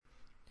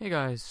Hey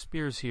guys,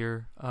 Spears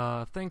here.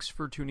 Thanks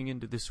for tuning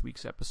into this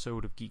week's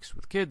episode of Geeks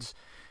with Kids,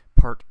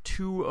 part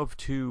 2 of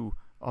 2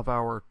 of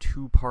our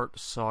 2-part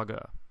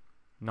saga.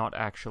 Not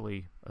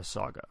actually a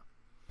saga.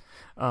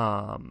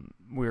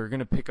 We're going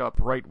to pick up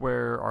right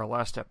where our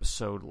last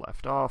episode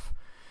left off.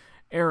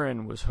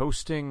 Aaron was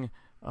hosting.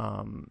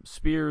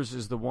 Spears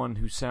is the one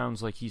who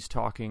sounds like he's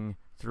talking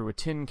through a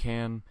tin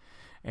can.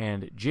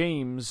 And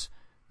James,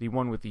 the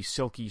one with the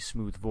silky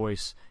smooth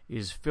voice,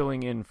 is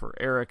filling in for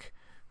Eric,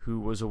 who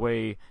was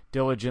away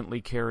diligently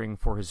caring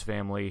for his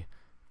family,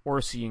 or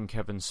seeing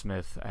Kevin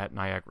Smith at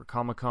Niagara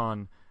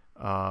Comic-Con,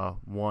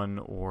 one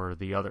or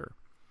the other.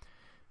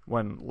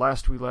 When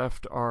last we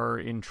left our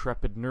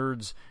intrepid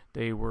nerds,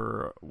 they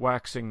were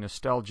waxing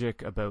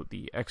nostalgic about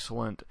the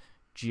excellent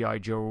G.I.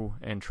 Joe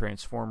and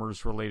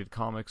Transformers-related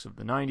comics of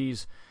the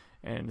 90s,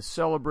 and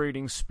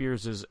celebrating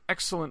Spears'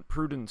 excellent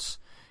prudence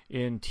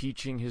in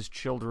teaching his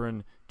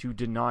children to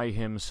deny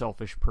him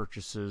selfish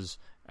purchases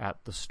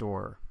at the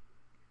store.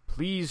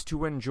 Please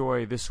to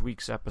enjoy this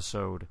week's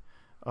episode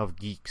of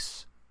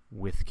Geeks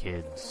with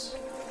Kids.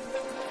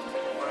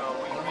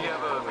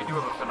 Well, we do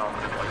have a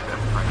phenomenon like that,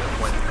 kind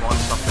of. When you want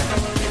something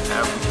and you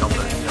have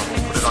something,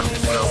 we'll put it on your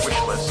wish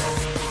list.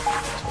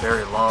 It's a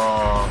very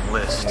long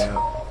list.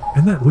 Yeah.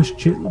 And that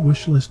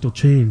wish list will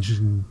change.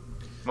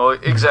 Well,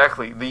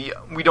 exactly.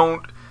 We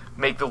don't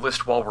make the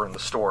list while we're in the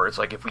store. It's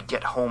like if we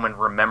get home and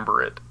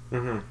remember it.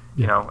 Mm-hmm.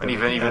 You know, and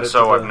even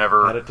so, I've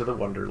never add it to the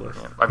wonder list.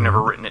 Yeah, I've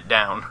never written it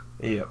down.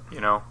 Yep.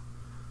 You know,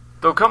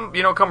 though come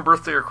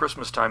birthday or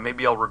Christmas time,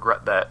 maybe I'll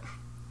regret that.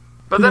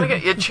 But then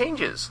again, it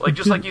changes. Like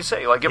just like you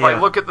say, like if I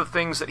look at the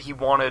things that he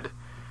wanted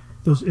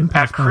those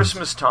at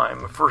Christmas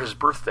time for his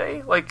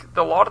birthday, like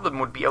a lot of them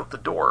would be out the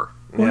door.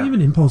 Well,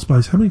 even impulse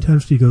buys. How many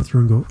times do you go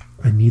through and go,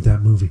 "I need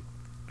that movie.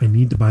 I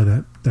need to buy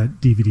that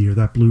DVD or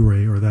that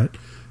Blu-ray or that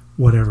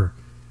whatever."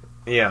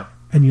 Yeah.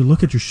 And you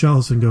look at your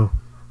shelves and go,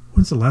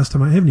 when's the last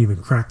time I haven't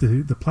even cracked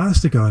the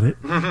plastic on it,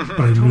 but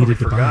I needed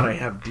to buy it. I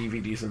have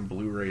DVDs and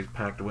Blu-rays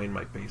packed away in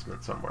my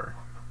basement somewhere.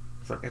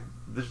 It's like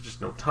there's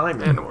just no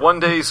time anymore. And one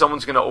day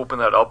someone's going to open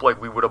that up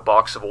like we would a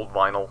box of old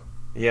vinyl.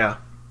 Yeah.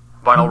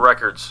 Vinyl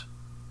records.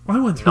 I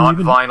went through not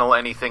vinyl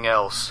anything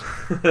else.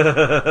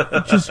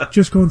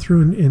 just going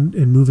through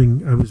and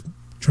moving. I was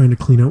trying to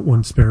clean out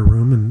one spare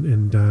room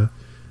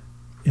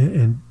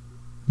and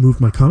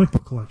move my comic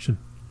book collection.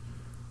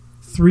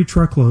 3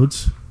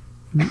 truckloads.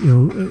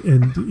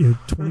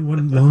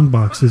 21 long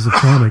boxes of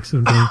comics.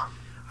 And I'm going,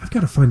 I've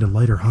got to find a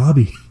lighter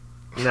hobby.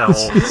 No.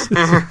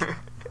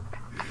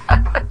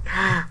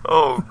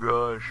 Oh,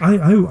 gosh.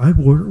 I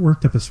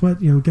worked up a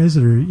sweat. Guys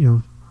that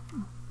are,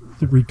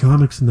 that read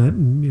comics and that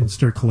and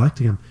start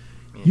collecting them.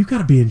 Yeah. You've got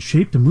to be in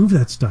shape to move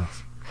that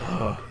stuff.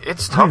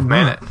 It's tough,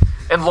 man.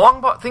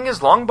 And thing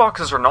is, long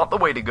boxes are not the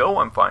way to go,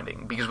 I'm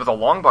finding. Because with a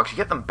long box, you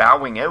get them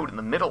bowing out in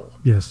the middle.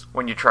 Yes.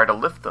 When you try to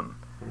lift them.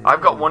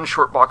 I've got one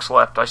short box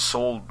left. I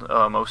sold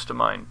most of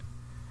mine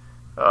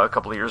a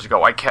couple of years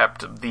ago. I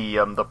kept the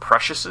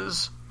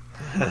Preciouses.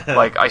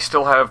 Like I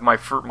still have my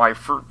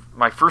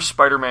first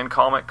Spider-Man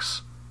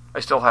comics.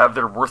 I still have.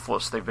 They're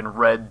worthless. They've been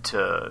read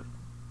to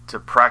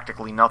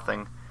practically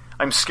nothing.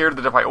 I'm scared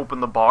that if I open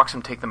the box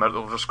and take them out,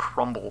 they'll just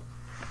crumble.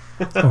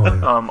 Oh,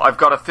 yeah. I've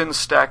got a thin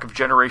stack of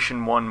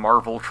Generation 1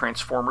 Marvel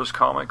Transformers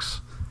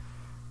comics.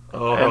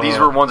 Oh. And these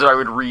were ones that I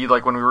would read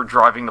like when we were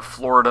driving to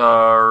Florida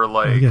or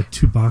like... I got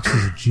 2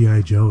 boxes of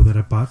G.I. Joe that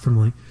I bought from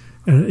like...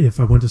 And if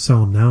I went to sell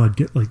them now, I'd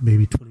get like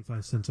maybe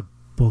 25 cents a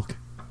book.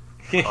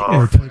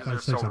 Or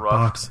 25 cents a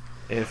box.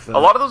 A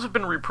lot of those have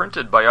been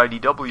reprinted by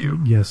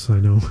IDW. Yes, I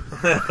know.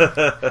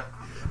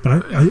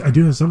 But I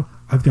do have some.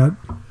 I've got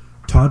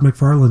Todd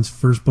McFarlane's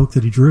first book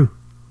that he drew.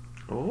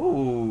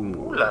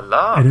 Ooh la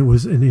la. And it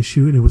was an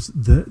issue, and it was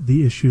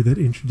the issue that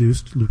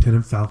introduced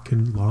Lieutenant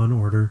Falcon, Law and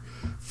Order,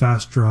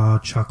 Fast Draw,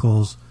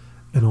 Chuckles,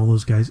 and all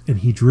those guys. And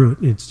he drew it.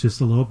 And it's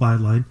just a little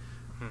byline,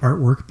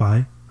 artwork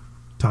by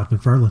Todd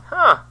McFarlane.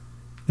 Huh.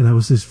 And that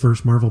was his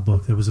first Marvel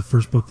book. That was the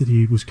first book that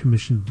he was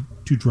commissioned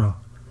to draw.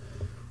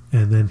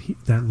 And then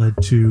that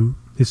led to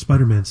his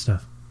Spider-Man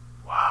stuff.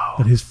 Wow.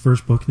 But his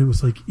first book, and it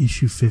was like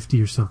issue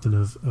 50 or something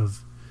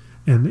of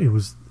and it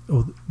was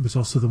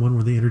also the one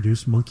where they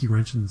introduced Monkey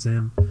Wrench and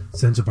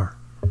Zanzibar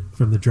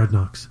from the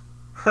Dreadnoks.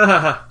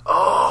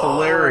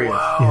 Hilarious.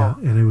 Wow. Yeah,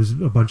 and it was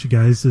a bunch of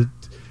guys that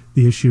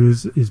the issue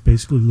is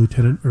basically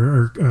Lieutenant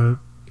or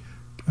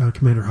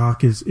Commander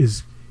Hawk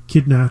is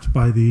kidnapped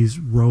by these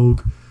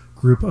rogue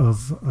group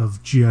of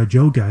G.I.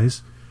 Joe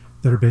guys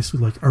that are basically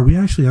like, are we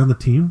actually on the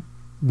team?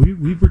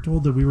 We were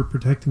told that we were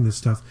protecting this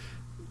stuff,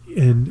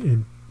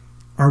 and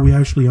are we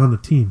actually on the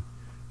team?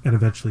 And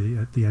eventually,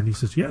 at the end, he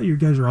says, "Yeah, you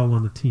guys are all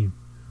on the team,"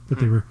 but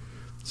they were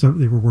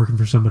working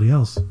for somebody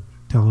else,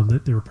 telling them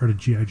that they were part of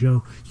G.I.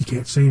 Joe. You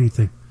can't say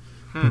anything,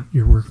 but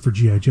you're working for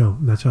G.I. Joe,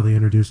 and that's how they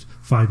introduced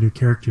 5 new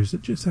characters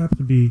that just happened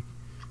to be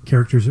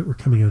characters that were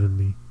coming out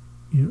in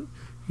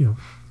the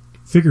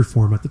figure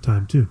form at the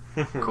time too.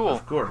 Cool,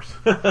 of course.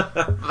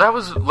 That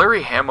was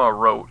Larry Hama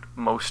wrote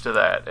most of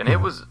that, and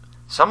it was.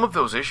 Some of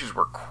those issues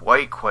were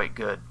quite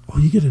good. Well,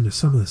 you get into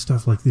some of the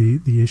stuff like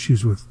the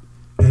issues with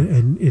Ed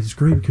and it's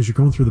great because you're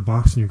going through the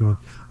box and you're going,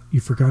 you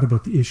forgot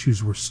about the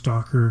issues where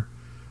Stalker,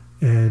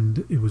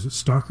 and it was a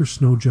Stalker,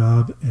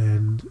 Snowjob,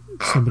 and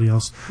somebody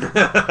else.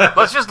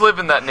 Let's just live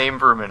in that name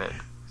for a minute.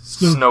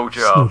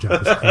 Snowjob.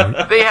 Snowjob is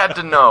great. They had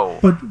to know.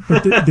 But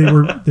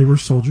they were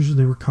soldiers and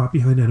they were caught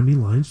behind enemy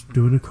lines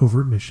doing a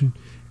covert mission,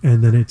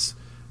 and then it's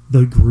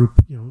the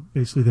group.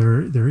 Basically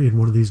they're in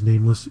one of these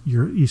nameless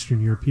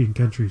Eastern European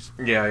countries.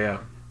 Yeah.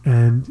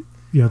 And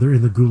they're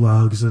in the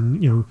gulags,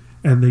 and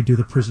and they do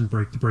the prison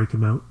break to break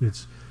them out.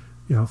 It's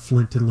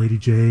Flint and Lady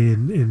J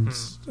and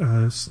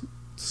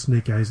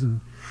Snake Eyes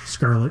and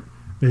Scarlet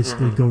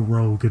basically go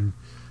rogue and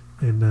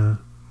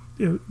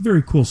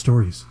very cool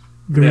stories.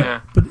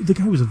 But the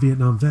guy was a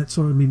Vietnam vet,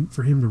 so I mean,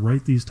 for him to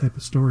write these type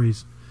of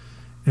stories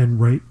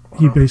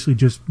he basically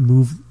just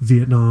moved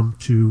Vietnam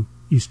to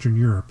Eastern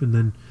Europe and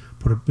then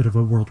put a bit of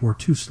a World War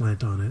II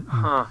slant on it.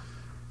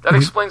 That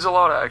explains a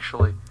lot,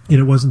 actually. And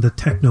it wasn't the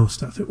techno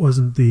stuff. It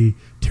wasn't the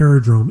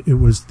Terradrome. It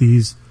was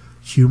these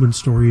human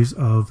stories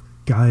of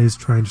guys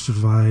trying to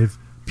survive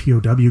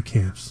POW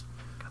camps.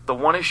 The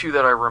one issue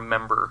that I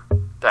remember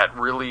that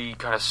really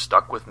kind of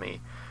stuck with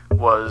me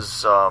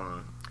was,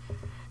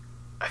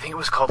 I think it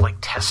was called like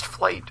Test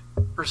Flight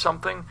or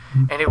something.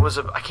 Mm-hmm. And it was,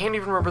 I can't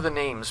even remember the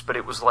names, but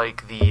it was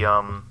like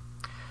there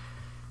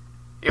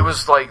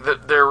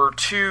were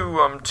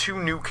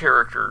two new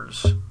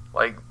characters,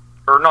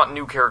 or not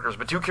new characters,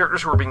 but two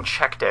characters who were being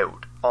checked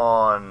out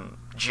on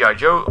G.I.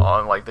 Joe,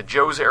 on like the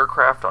Joe's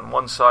aircraft on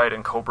one side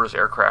and Cobra's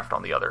aircraft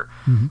on the other.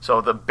 Mm-hmm. So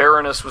the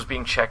Baroness was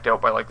being checked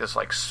out by like this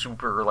like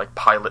super like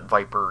pilot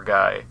Viper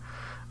guy.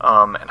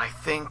 And I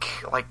think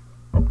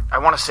I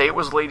want to say it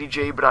was Lady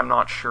J, but I'm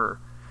not sure.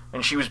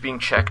 And she was being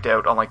checked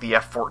out on like the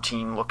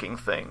F-14 looking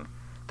thing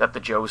that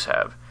the Joes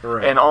have.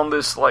 Right. And on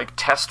this like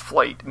test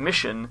flight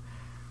mission,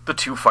 the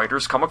two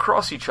fighters come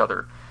across each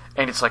other,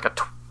 and it's like a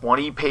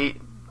 20-page.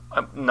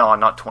 No,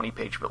 not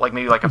 20-page, but like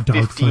maybe like a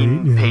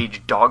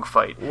 15-page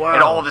dogfight. Wow.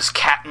 And all of this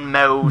cat and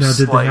mouse. Now,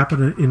 did they happen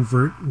to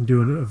invert and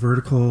do a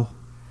vertical?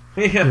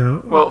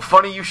 Yeah. Well,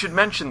 funny you should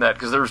mention that,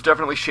 because there's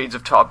definitely shades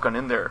of Top Gun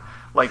in there.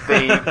 Like,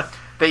 they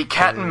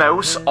cat and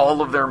mouse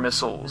all of their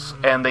missiles,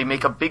 and they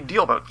make a big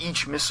deal about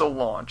each missile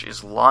launch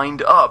is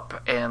lined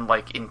up and,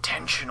 like,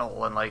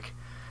 intentional and, like,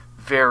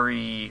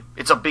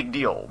 it's a big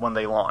deal when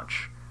they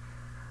launch.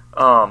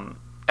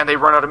 And they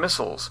run out of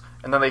missiles.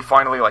 And then they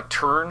finally, like,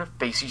 turn,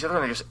 face each other,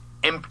 and they just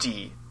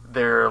empty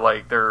their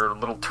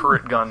little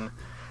turret gun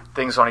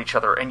things on each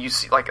other. And you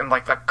see, like,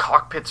 the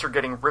cockpits are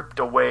getting ripped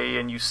away,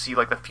 and you see,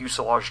 like, the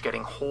fuselage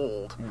getting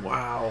holed.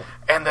 Wow.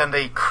 And then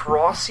they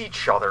cross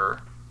each other,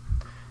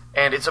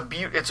 and it's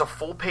a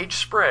full-page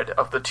spread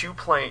of the two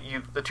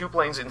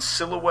planes in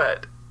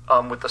silhouette,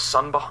 with the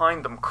sun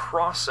behind them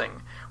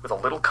crossing, with a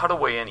little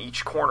cutaway in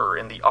each corner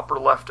in the upper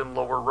left and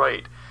lower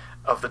right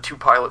of the two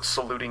pilots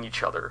saluting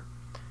each other.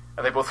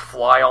 And they both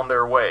fly on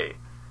their way.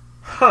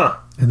 Huh.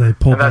 And they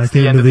pull back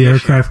into the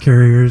aircraft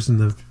carriers,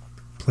 and the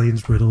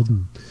plane's riddled.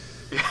 And,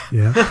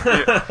 yeah.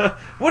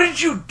 What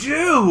did you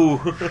do?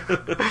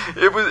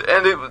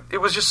 It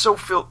was just so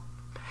filled.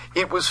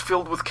 It was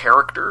filled with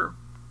character,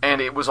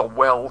 and it was a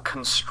well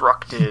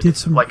constructed. He did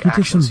some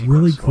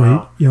really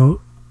great,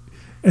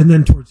 And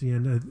then towards the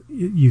end,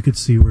 you could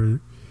see where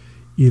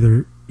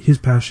either his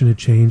passion had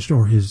changed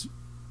or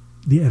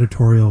the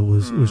editorial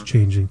was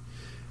changing,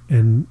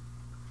 and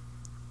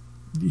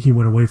he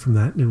went away from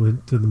that and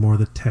went to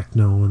the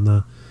techno and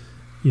the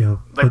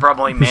They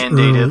probably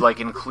mandated like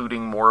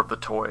including more of the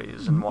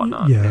toys and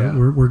whatnot. Yeah.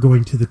 We're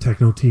going to the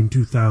Techno Team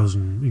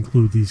 2000.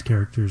 Include these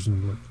characters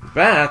and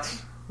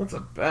bats. What's a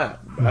bat?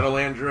 Battle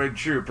android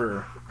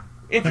trooper.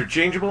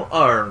 Interchangeable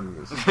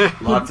arms.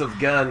 Lots of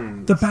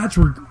guns. The bats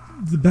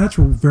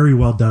were very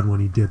well done when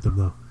he did them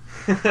though.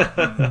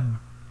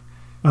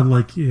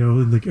 Unlike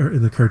in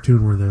the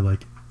cartoon where they're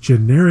like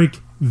generic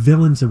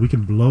villains that we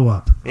can blow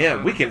up.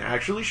 Yeah, we can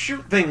actually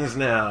shoot things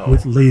now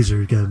with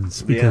laser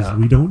guns because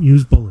we don't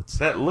use bullets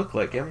that look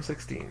like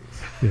M16s.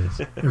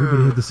 Yes,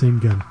 everybody had the same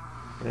gun.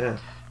 Yeah.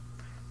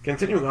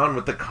 Continuing on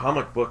with the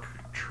comic book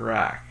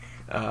track.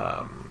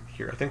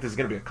 Here, I think this is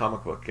going to be a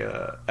comic book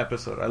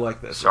episode. I like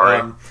this.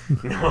 Sorry.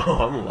 No,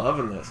 I'm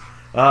loving this.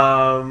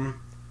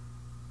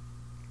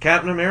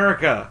 Captain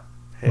America.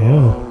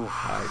 Hail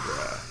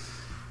Hydra.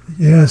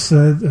 Yes,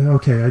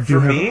 okay, I do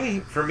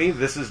For me,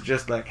 this is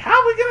just like, how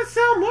are we going to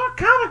sell more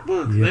comic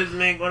books? Yep. Let's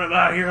make one of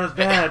our heroes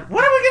bad.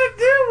 What are we going to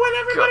do when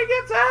everybody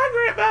gets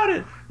angry about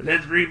it?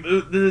 Let's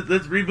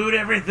reboot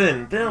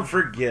everything. They'll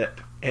forget,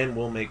 and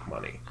we'll make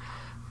money.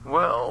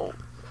 Well...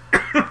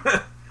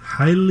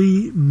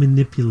 Highly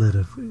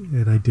manipulative,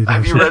 and I did.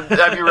 Have you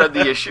read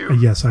the issue?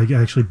 Yes, I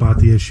actually bought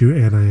the issue,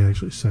 and I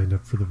actually signed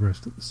up for the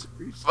rest of the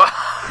series.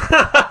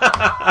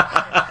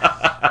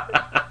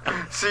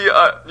 See,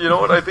 you know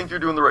what? I think you're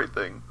doing the right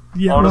thing.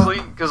 Yeah, honestly,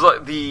 because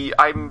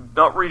I'm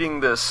not reading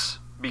this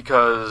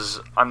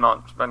because I'm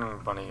not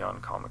spending money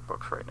on comic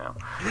books right now.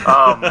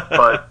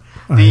 But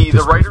the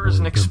writer is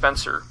Nick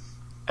Spencer,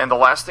 and the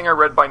last thing I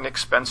read by Nick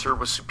Spencer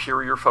was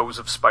Superior Foes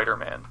of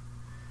Spider-Man,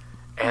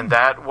 and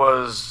that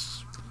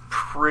was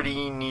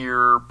pretty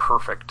near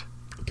perfect.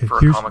 Okay, for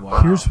a comic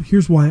book.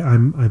 here's why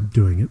I'm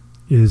doing it.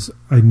 Is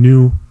I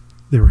knew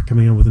they were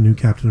coming out with a new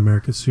Captain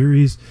America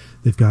series.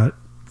 They've got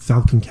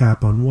Falcon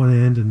Cap on one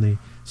end and the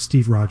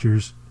Steve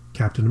Rogers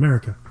Captain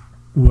America,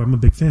 who I'm a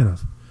big fan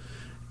of.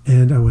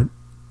 And I went,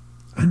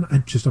 I'm not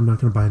going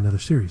to buy another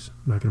series.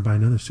 I'm not going to buy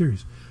another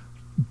series.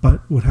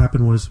 But what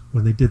happened was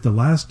when they did the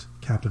last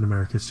Captain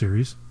America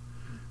series,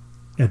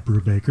 Ed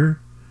Brubaker,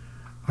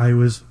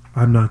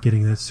 I'm not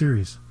getting that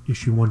series.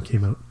 Issue 1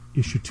 came out.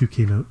 Issue 2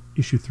 came out.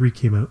 Issue 3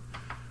 came out.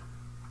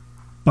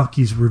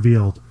 Bucky's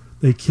revealed.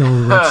 They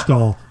kill Red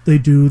Skull. They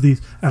do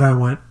these. And I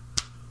went,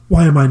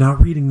 why am I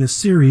not reading this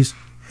series?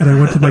 And I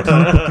went to my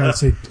comic book guy and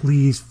said,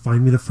 please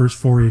find me the first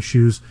 4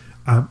 issues.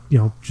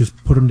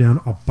 Just put them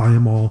down. I'll buy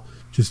them all.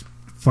 Just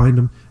find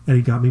them. And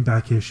he got me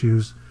back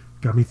issues.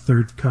 Got me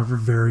third cover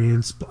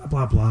variants, blah,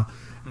 blah, blah.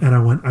 And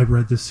I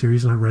read this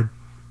series, and I read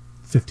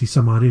 50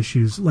 some odd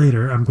issues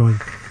later. I'm going,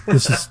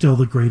 this is still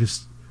the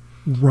greatest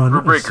run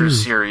of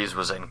Brubaker's series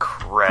was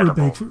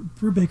incredible.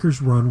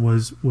 Brubaker's run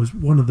was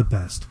one of the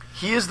best.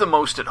 He is the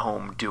most at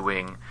home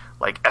doing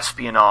like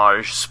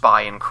espionage,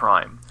 spy, and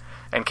crime.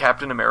 And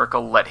Captain America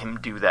let him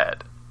do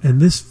that.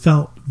 And this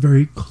felt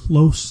very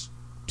close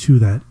to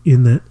that,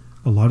 in that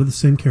a lot of the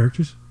same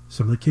characters,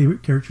 some of the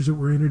characters that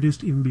were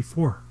introduced even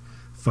before,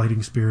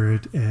 Fighting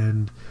Spirit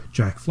and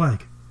Jack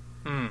Flag,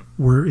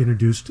 were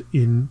introduced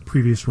in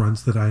previous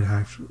runs that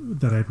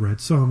I'd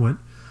read. So I went,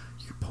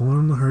 you're pulling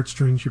on the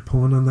heartstrings, you're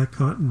pulling on that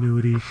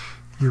continuity,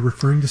 you're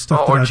referring to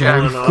stuff that I've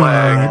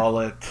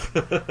already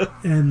got.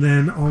 And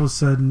then all of a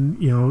sudden,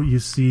 you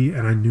see,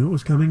 and I knew it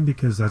was coming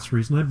because that's the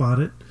reason I bought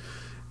it.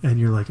 And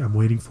you're like, I'm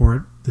waiting for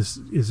it.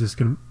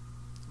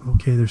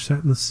 Okay, they're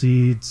setting the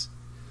seeds.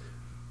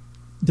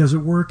 Does it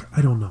work?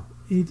 I don't know.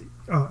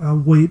 I'll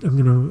wait. I'm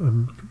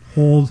gonna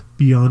hold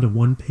beyond a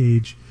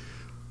 1-page,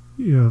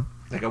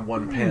 like a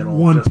one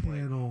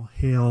panel,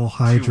 Hail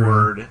Hydra.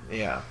 2-word,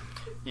 yeah.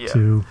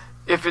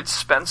 If it's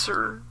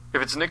Spencer,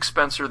 if it's Nick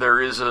Spencer, there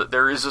is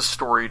a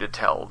story to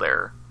tell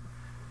there.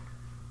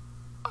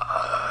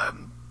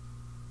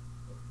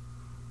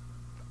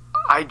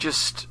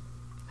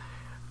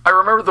 I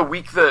remember the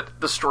week that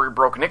the story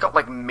broke, and it got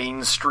like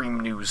mainstream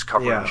news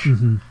coverage. Yeah.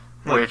 Mm-hmm.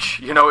 Which,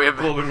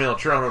 Globe and Mail,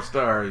 Toronto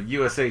Star,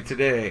 USA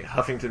Today,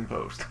 Huffington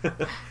Post.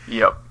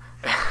 Yep.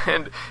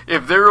 And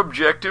if their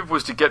objective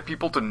was to get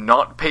people to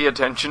not pay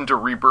attention to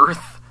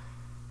Rebirth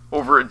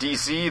over at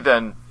DC,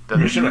 then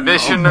mission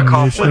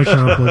accomplished.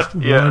 Mission accomplished.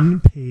 Yeah.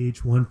 1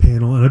 page, 1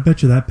 panel, and I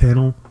bet you that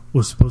panel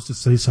was supposed to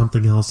say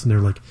something else, and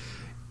they're like,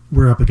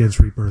 we're up against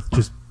Rebirth,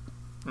 just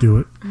do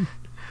it.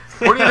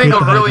 What do you think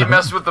will really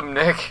mess with them,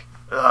 Nick?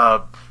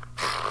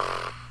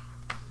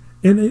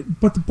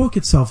 But the book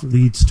itself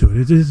leads to it.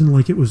 It isn't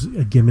like it was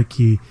a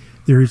gimmicky.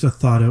 There is a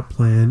thought-out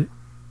plan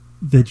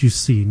that you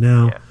see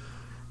now. Yeah.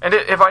 And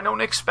if I know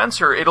Nick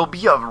Spencer, it'll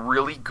be a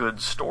really good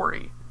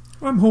story.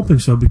 I'm hoping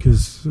so,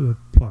 because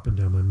plopping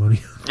down my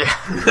money.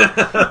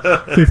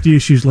 Yeah. 50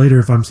 issues later,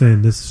 if I'm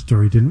saying this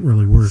story didn't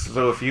really work.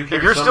 So if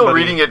you're still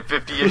reading it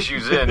 50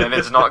 issues in and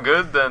it's not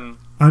good, then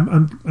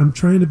I'm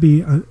trying to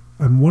be.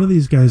 I'm one of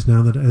these guys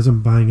now that as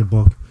I'm buying a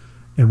book,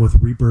 and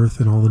with Rebirth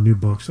and all the new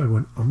books, I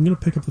went, I'm going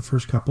to pick up the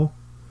first couple,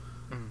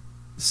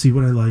 see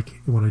what I like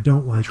and what I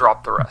don't like.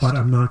 Drop the rest. But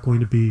I'm not going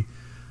to be,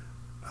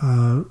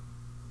 I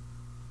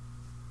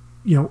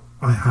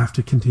have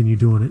to continue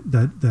doing it.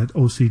 That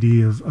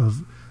OCD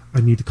of I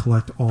need to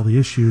collect all the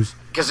issues.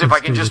 Because if I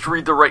can just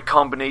read the right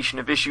combination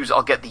of issues,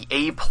 I'll get the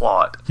A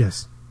plot.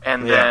 Yes.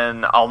 And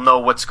then I'll know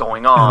what's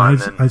going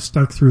on. And I've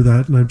stuck through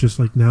that, and I'm just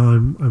like, now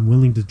I'm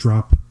willing to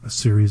drop a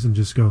series and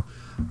just go,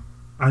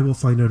 I will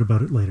find out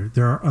about it later.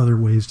 There are other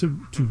ways to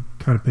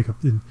kind of pick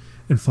up and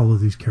follow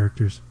these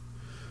characters.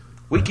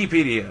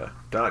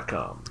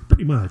 Wikipedia.com.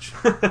 Pretty much.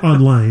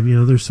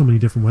 Online, there's so many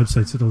different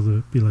websites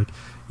that'll be like,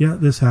 yeah,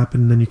 this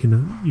happened, and then you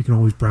can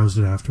always browse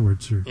it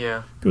afterwards, or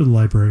go to the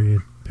library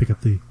and pick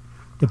up the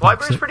box.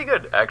 Library's pretty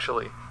good,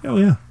 actually. Oh,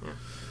 yeah.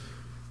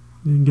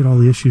 You can get all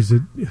the issues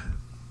that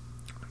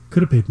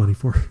could have paid money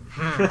for.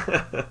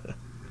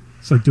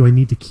 It's like, do I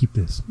need to keep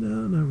this?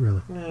 No, not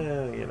really.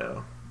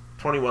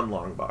 21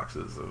 long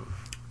boxes of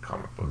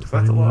comic books.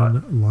 That's a lot.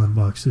 21 long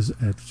boxes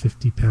at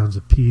 £50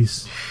 a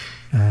piece.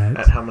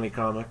 At how many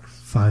comics?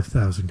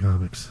 5,000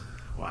 comics.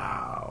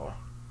 Wow.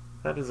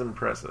 That is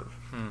impressive.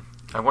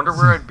 I wonder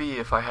where I'd be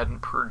if I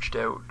hadn't purged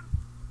out.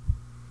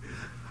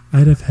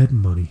 I'd have had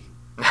money.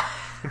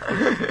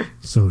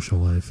 Social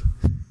life.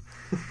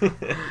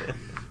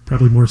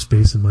 Probably more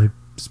space in my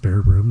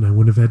spare room, and I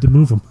wouldn't have had to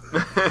move them.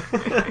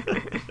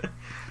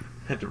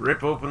 Had to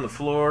rip open the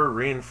floor,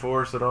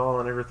 reinforce it all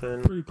and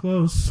everything. Pretty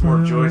close.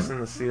 More joists in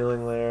the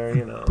ceiling there,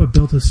 I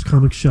built a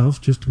comic shelf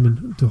just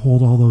to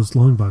hold all those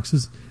long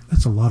boxes.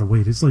 That's a lot of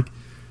weight. It's like,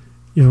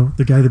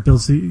 the guy that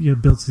builds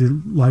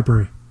the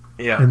library.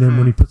 Yeah. And then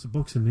when he puts the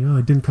books in,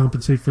 I didn't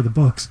compensate for the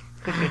books.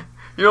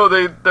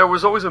 There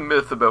was always a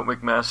myth about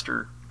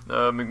McMaster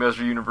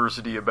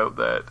University about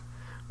that.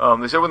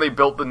 They said when they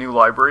built the new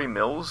library,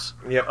 Mills,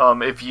 Yep.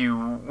 If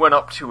you went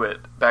up to it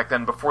back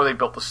then, before they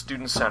built the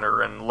student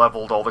center and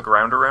leveled all the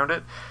ground around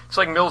it, it's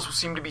like Mills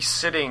seemed to be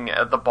sitting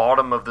at the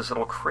bottom of this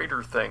little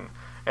crater thing.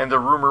 And the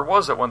rumor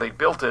was that when they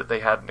built it, they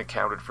hadn't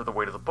accounted for the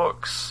weight of the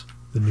books.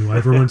 The new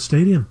Ivor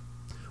Stadium.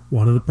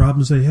 One of the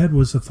problems they had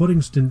was the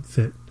footings didn't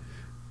fit.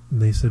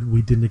 And they said,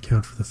 we didn't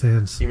account for the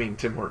fans. You mean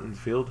Tim Hortons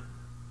Field?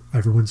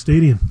 Ivor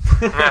Stadium.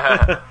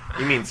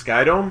 You mean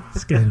Skydome?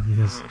 Skydome,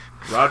 yes.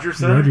 Rogers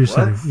Center? Rogers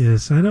What? Center,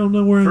 yes. I don't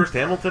know where... First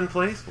Hamilton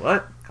Place?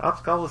 What?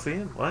 Cops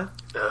Coliseum? What?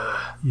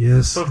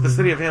 Yes. So if the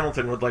city of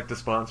Hamilton would like to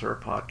sponsor a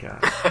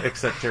podcast,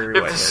 except Terry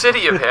If Whitehead. the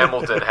city of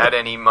Hamilton had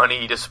any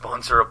money to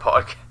sponsor a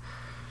podcast...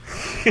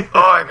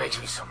 Oh, it makes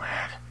me so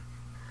mad.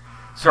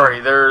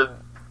 Sorry,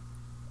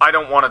 I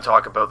don't want to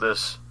talk about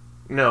this,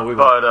 No, we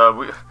won't.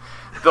 but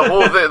the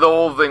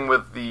whole thing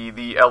with the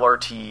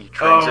LRT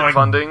transit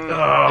funding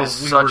is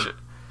such.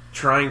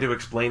 Trying to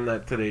explain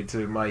that today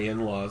to my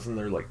in-laws, and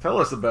they're like, "Tell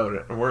us about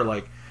it." And we're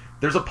like,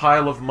 "There's a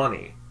pile of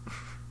money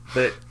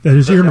that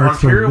is the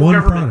earmarked for Ontario one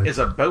government product. is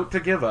about to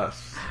give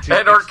us." To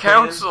And our expand-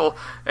 council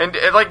and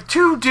like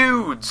two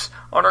dudes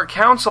on our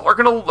council are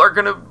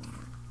gonna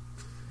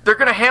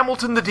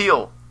Hamilton the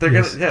deal. they're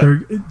Yes, gonna,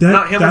 they're- that-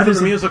 not Hamilton that is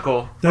the a-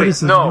 musical. that Wait,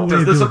 is a no, new way does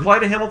of this doing it. apply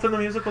to Hamilton the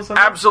musical?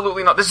 Somehow?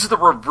 Absolutely not. This is the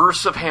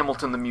reverse of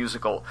Hamilton the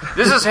musical.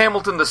 This is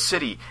Hamilton the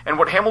city, and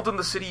what Hamilton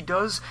the city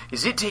does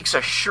is it takes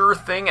a sure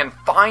thing and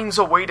finds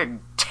a way to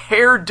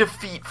tear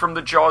defeat from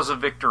the jaws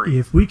of victory.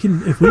 If we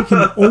can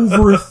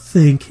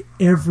overthink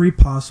every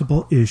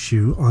possible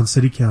issue on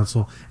city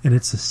council, and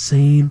it's the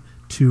same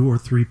 2 or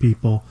 3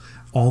 people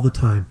all the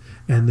time,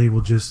 and they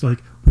will just like,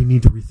 we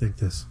need to rethink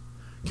this.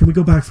 Can we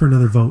go back for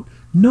another vote?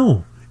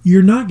 No,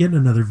 you're not getting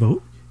another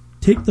vote.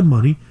 Take the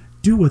money,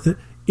 do with it.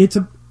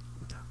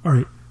 All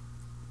right.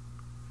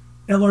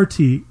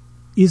 LRT,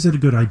 is it a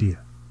good idea?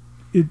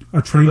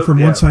 A train from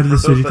one side of the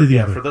city to the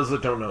other. For those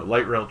that don't know,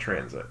 light rail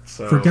transit.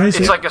 So For guys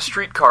It's that- like a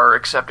streetcar,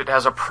 except it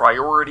has a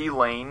priority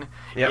lane.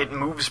 Yep. It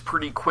moves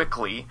pretty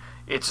quickly.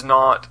 It's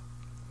not.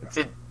 It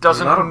it's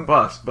doesn't. not a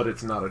bus, but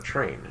it's not a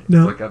train. It's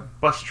No. like a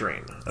bus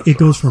train. it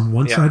goes from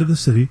one Yeah. side of the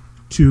city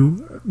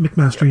to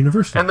McMaster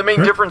University. And the main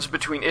correct? difference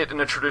between it and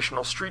a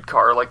traditional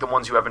streetcar, like the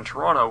ones you have in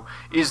Toronto,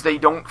 is they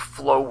don't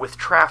flow with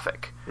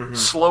traffic. Mm-hmm.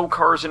 Slow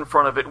cars in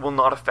front of it will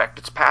not affect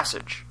its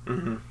passage.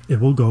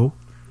 It will go.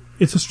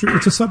 It's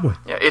a subway.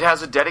 Yeah, it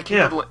has a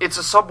dedicated. Yeah. It's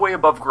a subway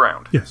above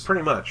ground. Yes.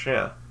 Pretty much,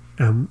 yeah.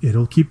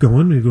 It'll keep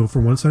going. It'll go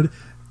from one side.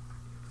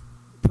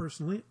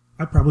 Personally,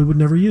 I probably would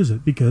never use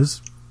it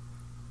because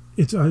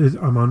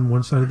I'm on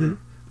one side of the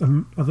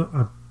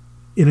I'm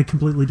in a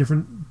completely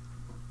different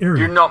area.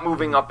 You're not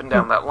moving up and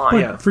down that line. But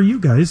Yeah. for you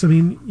guys, I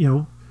mean,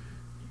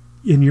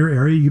 in your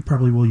area, you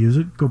probably will use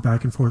it. Go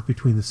back and forth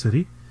between the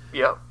city.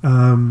 Yep.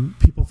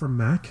 People from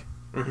Mac,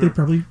 they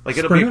probably Like,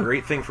 it'll spread be a out.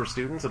 great thing for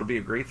students. It'll be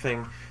a great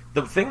thing.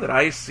 The thing that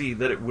I see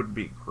that it would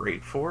be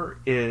great for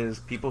is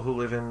people who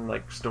live in,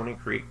 like, Stony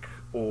Creek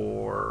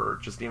or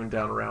just even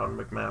down around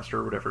McMaster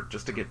or whatever,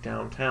 just to get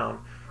downtown,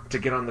 to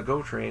get on the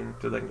GO train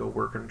to then go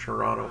work in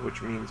Toronto,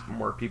 which means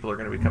more people are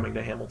going to be coming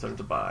to Hamilton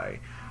to buy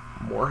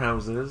more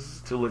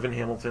houses, to live in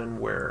Hamilton,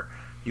 where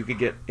you could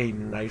get a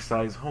nice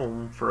size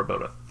home for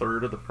about a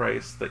third of the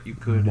price that you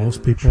could in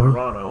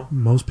Toronto.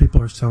 Most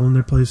people are selling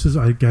their places.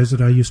 Guys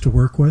that I used to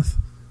work with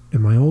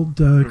in my old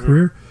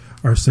career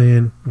are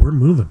saying, we're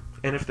moving.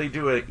 And if they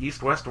do a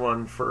east-west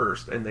one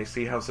first and they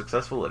see how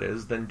successful it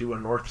is, then do a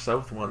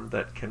north-south one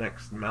that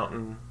connects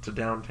mountain to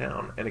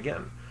downtown. And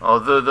again, Oh,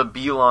 the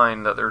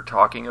beeline that they're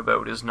talking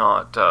about is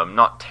not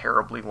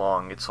terribly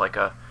long. It's like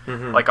a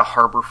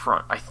harbor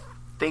front. I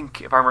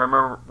think, if I'm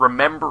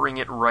remembering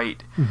it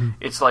right,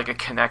 it's like a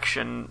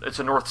connection. It's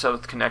a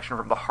north-south connection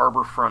from the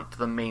harbor front to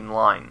the main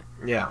line,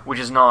 yeah. which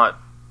is not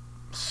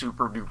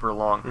super duper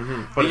long. But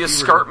if The you were-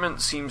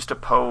 escarpment seems to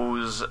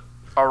pose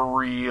a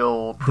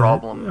real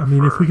problem.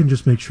 If we can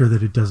just make sure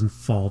that it doesn't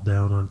fall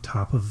down on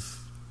top of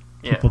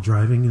people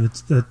driving,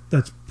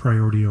 that's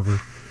priority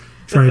over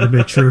trying to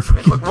make sure if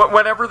we can.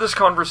 Whenever this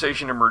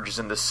conversation emerges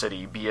in this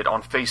city, be it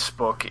on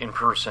Facebook, in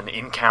person,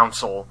 in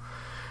council,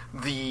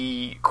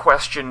 the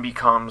question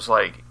becomes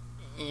like,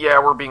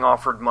 yeah, we're being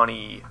offered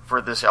money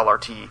for this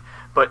LRT,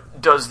 but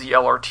does the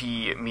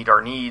LRT meet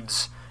our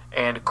needs?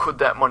 And could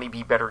that money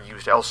be better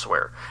used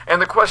elsewhere?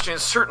 And the question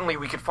is, certainly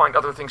we could find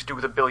other things to do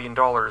with $1 billion.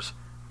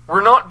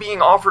 We're not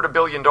being offered $1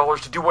 billion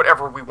to do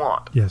whatever we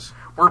want. Yes.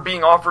 We're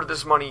being offered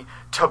this money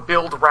to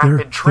build They're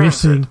rapid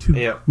transit.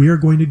 saying, we are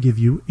going to give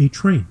you a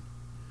train.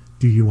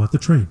 Do you want the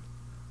train?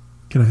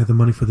 Can I have the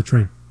money for the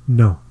train?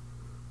 No.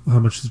 Well, how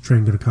much is the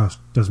train going to cost?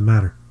 Doesn't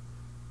matter.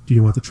 Do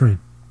you want the train?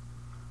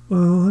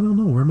 Well, I don't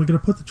know. Where am I going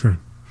to put the train?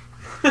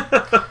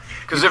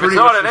 Because if pretty it's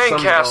not much an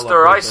summed it all Ancaster,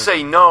 up right I there.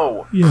 say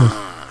no.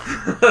 Yeah.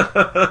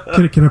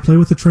 Can I play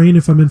with the train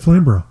if I'm in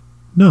Flamborough?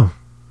 No.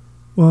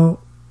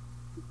 Well,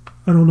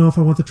 I don't know if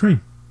I want the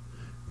train.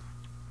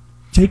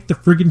 Take the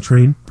friggin'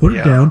 train, put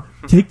it down,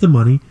 take the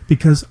money,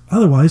 because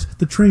otherwise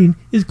the train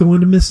is going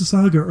to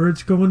Mississauga or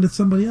it's going to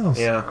somebody else.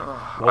 Yeah.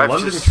 Well, I've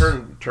London just-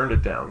 turned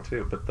it down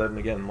too, but then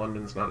again,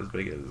 London's not as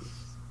big as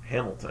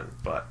Hamilton,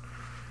 but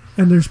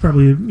And there's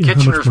probably how much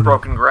Kitchener's money.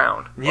 broken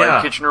ground. Yeah.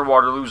 Like, Kitchener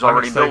Waterloo's I'm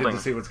already excited building.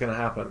 to see what's going to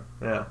happen.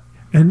 Yeah.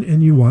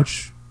 And you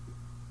watch,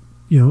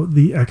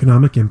 the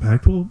economic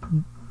impact. Well,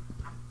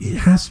 it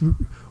has.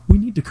 We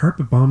need to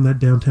carpet bomb that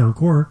downtown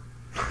core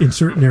in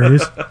certain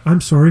areas.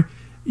 I'm sorry,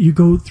 you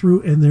go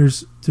through and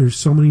there's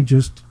so many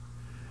just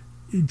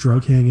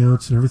drug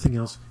hangouts and everything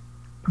else.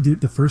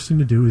 The first thing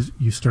to do is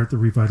you start the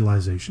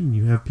revitalization.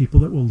 You have people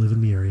that will live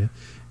in the area.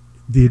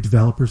 The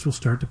developers will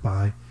start to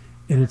buy,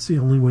 and it's the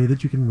only way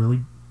that you can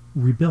really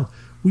rebuild.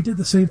 We did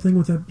the same thing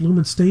with that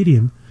Bloomin'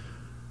 Stadium,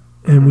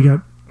 and we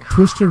got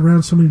twisted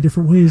around so many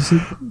different ways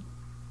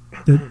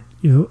that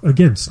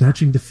again,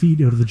 snatching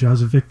defeat out of the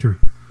jaws of victory.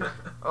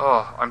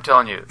 Oh, I'm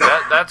telling you,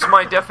 that's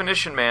my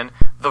definition, man.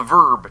 The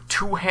verb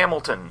to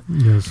Hamilton.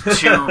 Yes.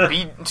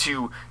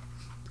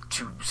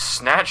 To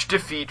snatch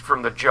defeat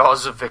from the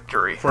jaws of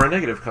victory. For a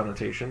negative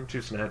connotation,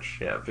 to snatch,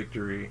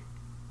 victory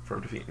from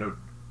defeat. No,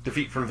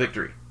 defeat from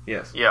victory.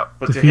 Yes. Yeah.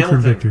 But Defeat to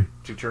from Hamilton, victory.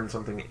 to turn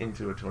something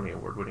into a Tony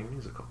Award-winning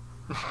musical.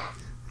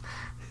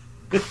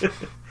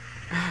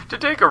 To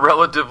take a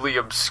relatively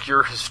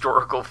obscure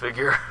historical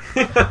figure,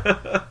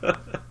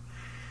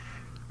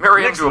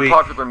 marry Next into week. a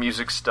popular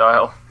music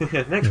style.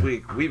 Next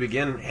week, we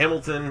begin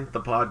Hamilton,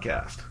 the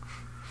podcast.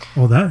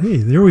 Oh,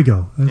 there we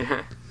go.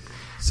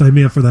 Sign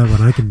me up for that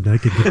one. I can get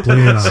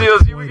playing on. See,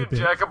 quite we a can bit.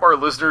 jack up our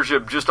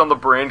listenership just on the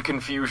brand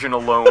confusion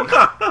alone.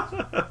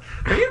 Are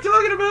you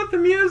talking about the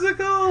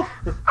musical?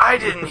 I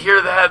didn't hear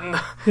that.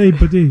 Hey,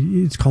 but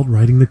it's called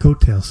riding the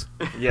coattails.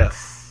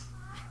 Yes.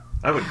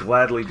 I would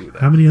gladly do that.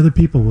 How many other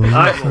people will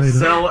I try will to-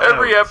 sell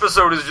Every out.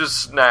 episode is just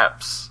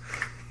snaps.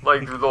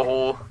 Like the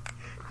whole.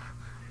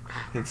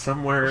 And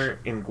somewhere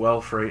in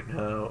Guelph right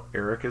now,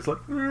 Eric is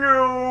like,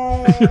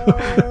 no.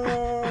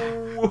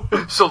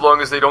 So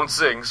long as they don't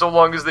sing. So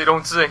long as they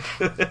don't sing.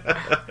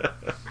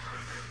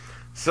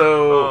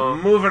 So,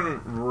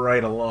 moving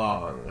right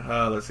along.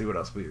 Let's see what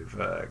else we've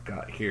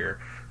got here.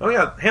 Oh,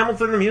 yeah,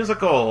 Hamilton the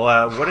Musical.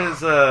 What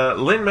is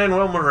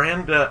Lin-Manuel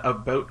Miranda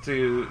about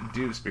to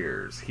do,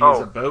 Spears? He's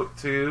about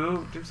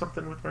to do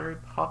something with Mary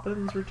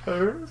Poppins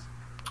Returns?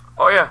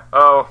 Oh, yeah.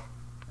 Oh.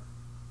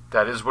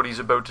 That is what he's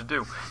about to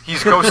do.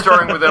 He's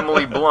co-starring with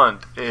Emily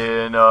Blunt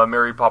in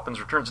Mary Poppins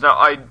Returns. Now,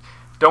 I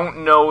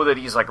don't know that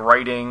he's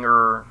writing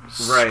or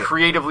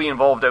creatively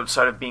involved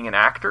outside of being an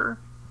actor.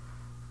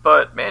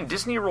 But, man,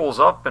 Disney rolls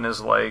up and is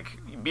like,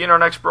 be in our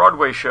next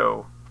Broadway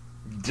show.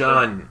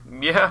 Done.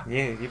 Yeah.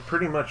 Yeah, you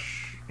pretty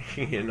much,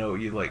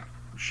 you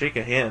shake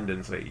a hand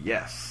and say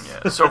yes.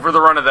 Yeah. So for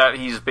the run of that,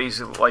 he's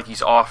basically,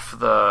 he's off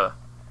the...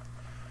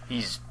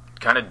 He's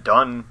kind of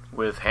done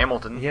with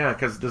Hamilton. Yeah,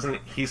 because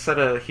he set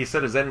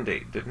his end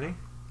date, didn't he?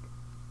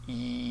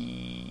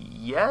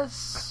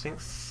 Yes? I think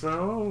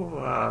so.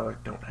 I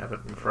don't have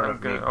it in front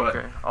of me.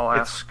 Okay, I'll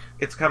ask.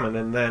 It's coming,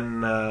 and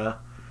then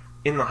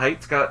In the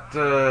Heights got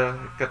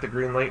the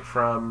green light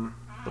from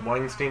the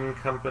Weinstein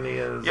Company.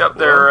 Yep,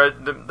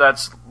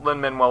 that's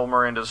Lin-Manuel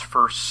Miranda's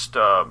first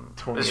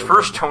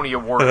Tony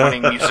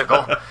Award-winning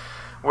musical,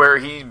 where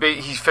he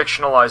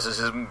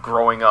fictionalizes him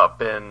growing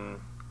up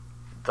in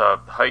the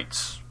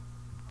Heights,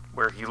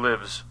 where he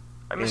lives.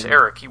 I miss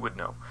Eric; he would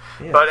know.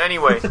 Yeah. But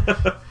anyway.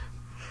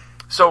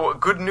 So,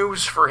 good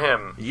news for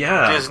him.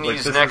 Yeah.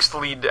 Disney's next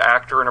lead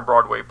actor in a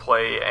Broadway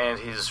play, and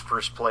his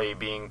first play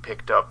being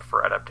picked up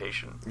for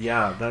adaptation.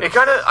 Yeah, that's...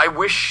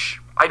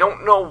 I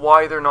don't know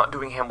why they're not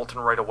doing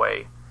Hamilton right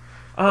away.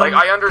 I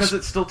understand... Because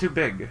it's still too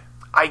big.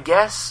 I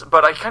guess,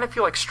 but I kind of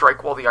feel like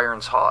strike while the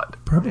iron's hot.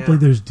 Probably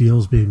there's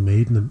deals being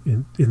made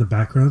in the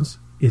backgrounds.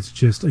 It's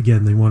just,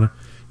 again,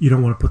 you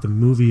don't want to put the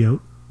movie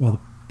out while the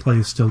play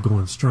is still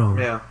going strong.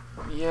 Yeah.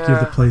 Give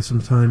the play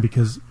some time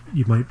because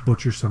you might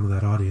butcher some of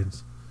that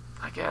audience.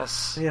 I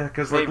guess. Yeah,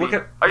 because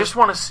I just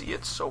want to see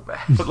it so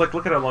bad. But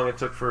look at how long it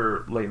took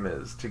for Les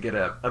Mis to get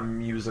a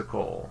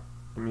musical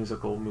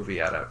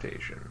movie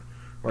adaptation.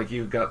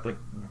 You got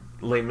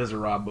Les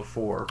Miserables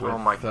before. With, oh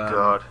my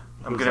god!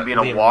 I'm gonna be in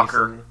a Liam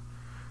walker. Neeson.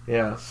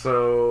 Yeah.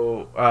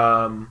 So.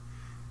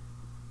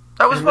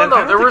 That was fun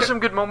though. There were some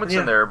good moments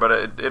yeah. in there, but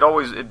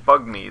it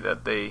bugged me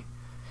that they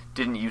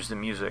didn't use the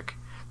music.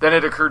 Then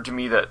it occurred to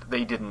me that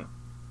they didn't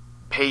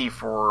pay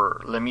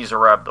for Les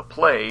Miserables the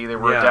play. They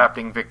were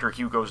adapting Victor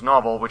Hugo's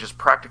novel, which is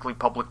practically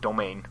public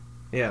domain.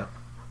 Yeah.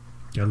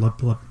 I love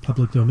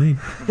public domain.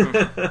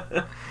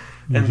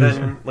 And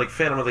then,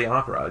 Phantom of the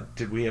Opera,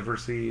 did we ever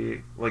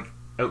see,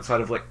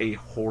 outside of, a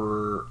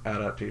horror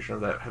adaptation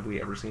of that, have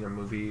we ever seen a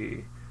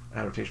movie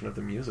adaptation of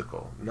the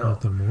musical? No.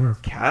 Nothing more.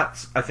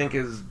 Cats, I think,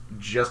 is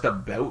just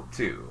about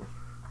to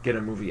get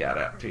a movie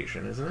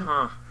adaptation, isn't it?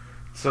 Huh.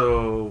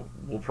 So,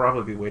 we'll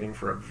probably be waiting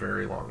for a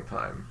very long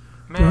time.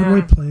 Man.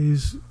 Broadway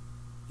plays,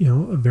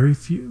 a very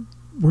few...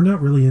 We're not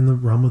really in the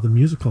realm of the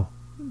musical.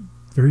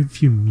 Very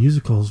few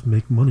musicals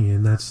make money,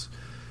 and that's,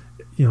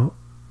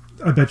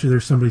 I bet you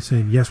there's somebody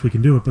saying, yes, we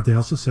can do it, but they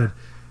also said,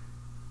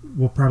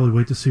 we'll probably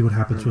wait to see what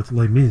happens with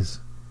Les Mis.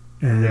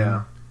 And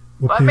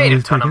I made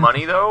a ton of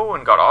money, though,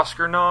 and got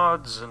Oscar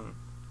nods, and...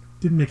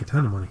 Didn't make a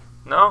ton of money.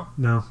 No?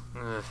 No.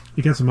 Ugh.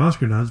 You got some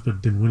Oscar nods, but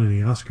didn't win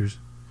any Oscars.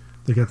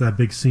 They got that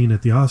big scene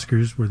at the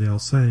Oscars where they all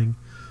sang,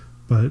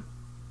 but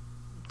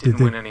did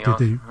they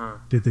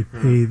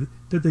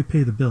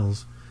pay the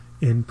bills,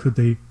 and could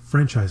they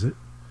franchise it?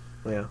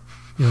 Yeah.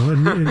 You know,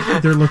 and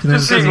they're looking at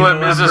just it. seeing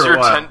is this your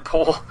tent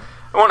pole?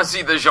 I want to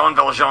see the Jean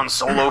Valjean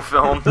solo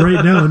film.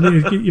 Right now, and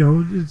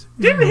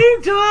Didn't he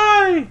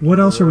die? What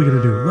else are we going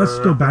to do? Let's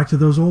go back to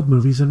those old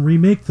movies and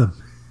remake them.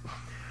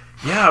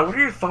 Yeah, what are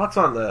your thoughts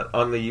on that?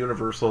 On the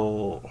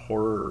Universal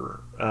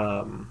horror,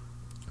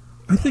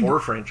 horror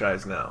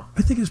franchise now?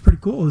 I think it's pretty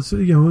cool. It's,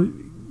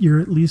 you're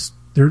at least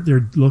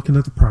they're looking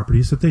at the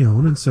properties that they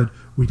own and said,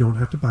 we don't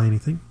have to buy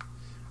anything.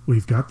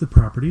 We've got the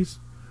properties.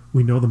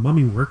 We know the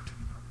Mummy worked.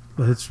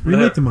 Let's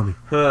remake the Mummy.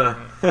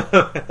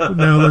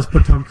 Now let's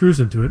put Tom Cruise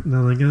into it. And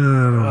I'm like, I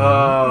don't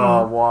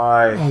know.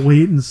 Why? I'll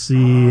wait and see.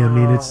 I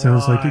mean, it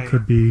sounds like it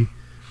could be,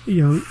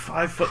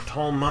 5 foot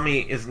tall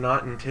Mummy is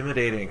not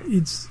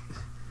intimidating.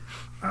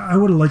 I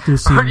would have liked to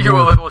see. Aren't you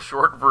a little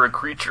short for a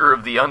creature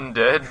of the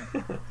undead?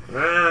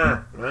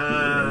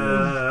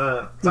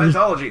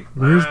 Scientology.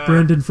 Where's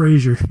Brendan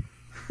Fraser?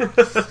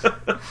 Because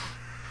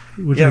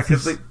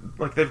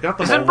they've got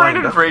them. Isn't all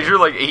Brendan lined up. Fraser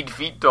like 8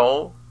 feet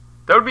tall?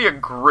 That would be a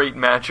great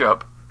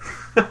matchup.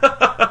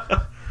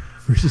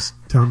 Versus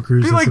Tom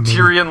Cruise. Be like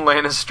Tyrion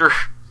Lannister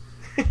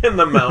in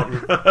the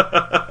mountain.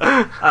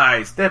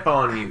 I step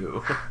on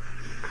you.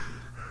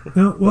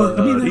 No,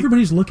 well, I mean,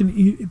 everybody's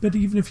looking. But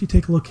even if you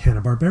take a look,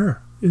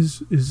 Hanna-Barbera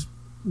is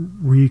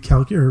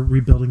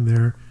rebuilding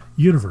their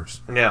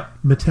universe. Yeah,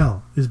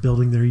 Mattel is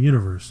building their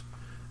universe.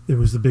 There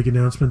was the big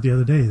announcement the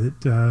other day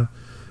that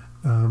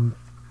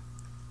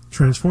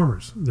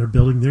Transformers, they're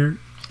building their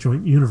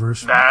joint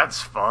universe. That's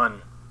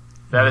fun.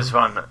 That is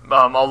fun.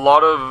 A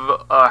lot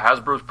of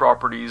Hasbro's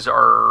properties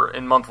are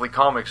in monthly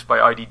comics by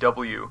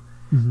IDW.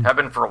 Mm-hmm. Have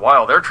been for a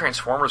while. Their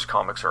Transformers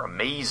comics are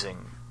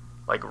amazing.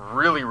 Like,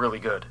 really, really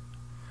good.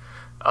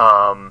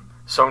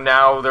 So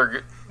now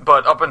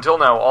but up until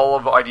now, all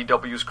of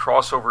IDW's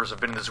crossovers have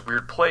been in this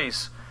weird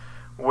place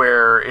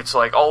where it's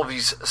like all of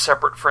these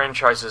separate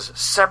franchises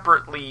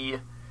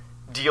separately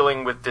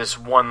dealing with this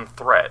one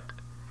threat.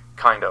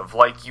 Kind of.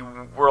 Like,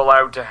 you were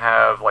allowed to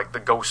have, like, the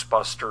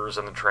Ghostbusters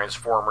and the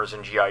Transformers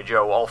and G.I.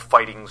 Joe all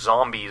fighting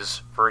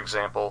zombies, for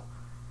example.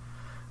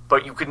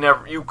 But you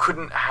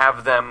couldn't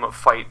have them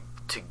fight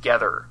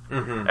together.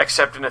 Mm-hmm.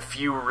 Except in a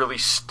few really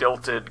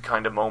stilted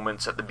kind of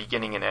moments at the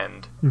beginning and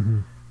end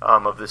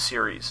of the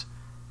series.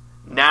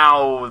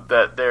 Now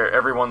that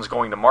everyone's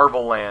going to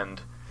Marvel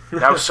Land,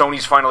 now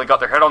Sony's finally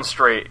got their head on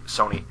straight.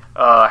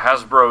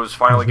 Hasbro's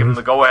finally given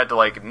the go-ahead to,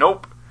 like,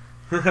 nope.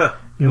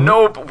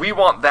 Nope, we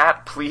want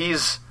that,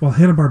 please. Well,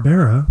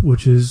 Hanna-Barbera,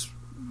 which is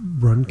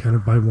run kind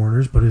of by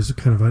Warner's, but is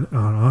kind of an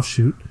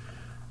offshoot,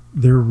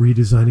 they're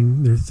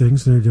redesigning their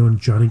things, and they're doing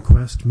Johnny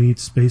Quest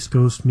meets Space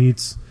Ghost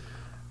meets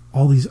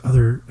all these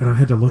other, and I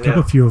had to look up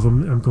a few of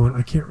them. I'm going,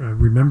 I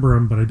remember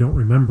them, but I don't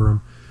remember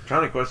them.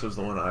 Johnny Quest was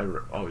the one I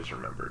always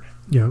remembered.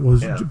 Yeah,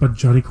 but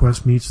Johnny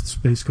Quest meets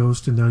Space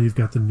Ghost, and now you've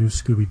got the new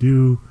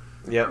Scooby-Doo.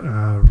 Yep.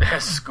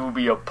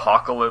 Scooby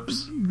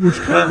Apocalypse. Which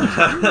kind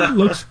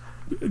of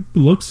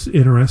looks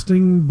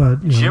interesting,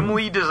 but Jim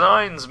Lee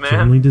Designs, man.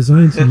 Jim Lee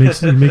Designs. It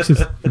makes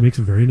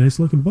a very nice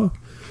looking book.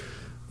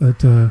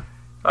 But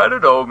I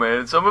don't know,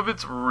 man. Some of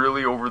it's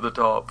really over the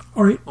top.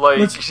 All right, like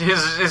his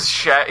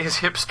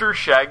hipster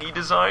Shaggy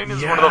design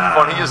is one of the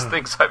funniest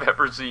things I've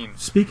ever seen.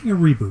 Speaking of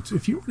reboots,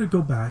 if you were to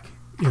go back,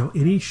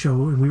 any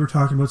show, and we were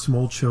talking about some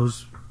old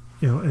shows,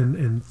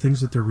 and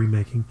things that they're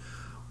remaking,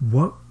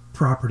 what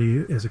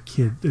property as a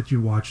kid that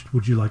you watched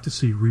would you like to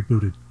see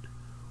rebooted?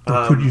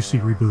 Or could you see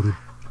rebooted?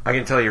 I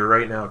can tell you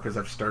right now because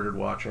I've started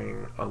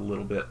watching a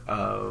little bit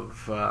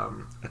of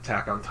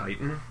Attack on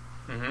Titan,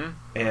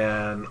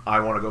 and I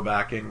want to go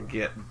back and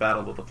get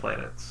Battle of the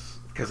Planets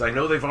because I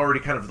know they've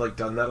already kind of like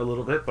done that a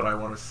little bit, but I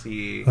want to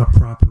see a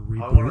proper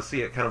reboot. I want to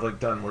see it kind of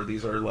like done where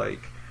these are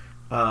like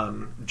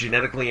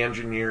genetically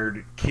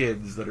engineered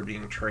kids that are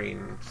being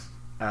trained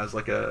as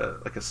like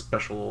a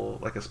special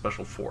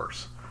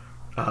force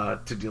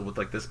to deal with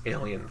like this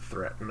alien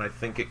threat, and I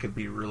think it could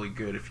be really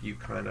good if you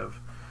kind of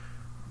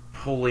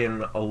pull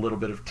in a little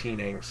bit of teen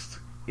angst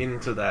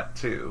into that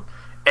too.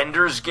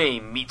 Ender's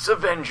Game meets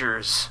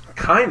Avengers.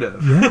 Kind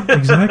of. Yeah,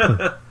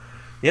 exactly.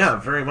 Yeah,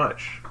 very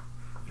much.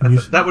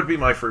 That would be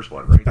my first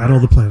one. Right Battle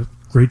of the Planet.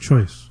 Great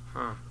choice.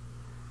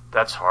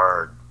 That's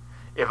hard.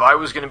 If I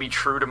was going to be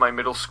true to my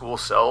middle school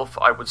self,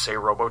 I would say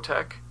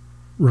Robotech.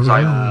 Because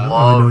I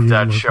love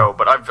that show.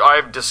 But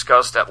I've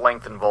discussed at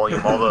length and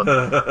volume all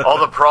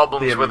the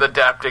problems with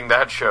adapting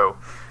that show.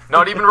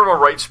 Not even from a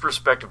rights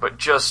perspective, but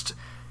just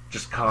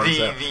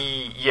concept.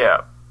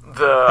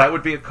 That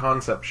would be a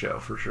concept show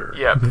for sure.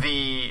 Yeah,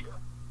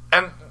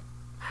 and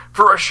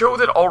for a show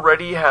that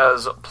already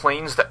has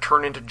planes that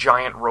turn into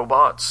giant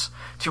robots,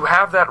 to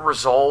have that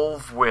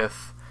resolve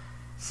with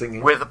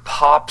singing, with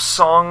pop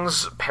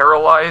songs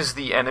paralyze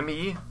the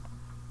enemy,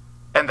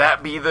 and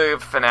that be the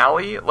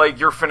finale. Like,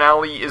 your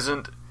finale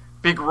isn't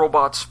big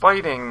robots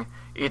fighting;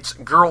 it's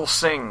girl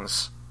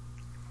sings.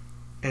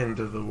 End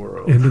of the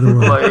world. End of the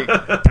world.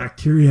 Like,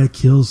 bacteria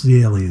kills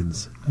the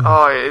aliens.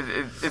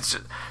 it's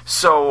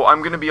so I'm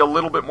going to be a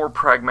little bit more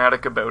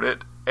pragmatic about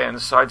it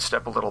and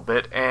sidestep a little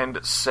bit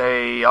and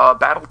say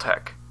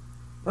BattleTech.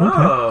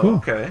 Oh, cool.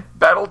 okay.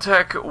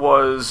 BattleTech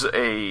was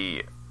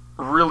a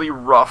really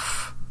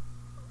rough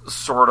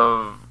sort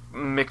of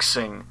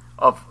mixing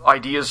of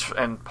ideas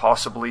and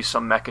possibly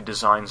some mecha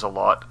designs a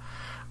lot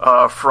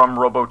from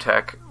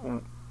Robotech,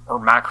 or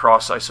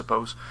Macross, I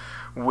suppose,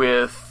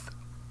 with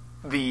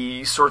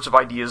the sorts of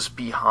ideas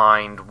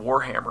behind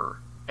Warhammer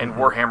and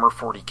Warhammer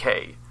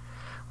 40k,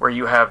 where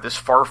you have this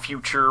far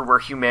future where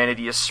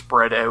humanity is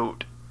spread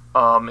out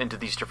into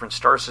these different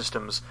star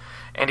systems,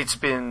 and it's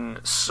been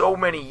so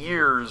many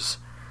years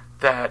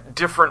that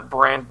different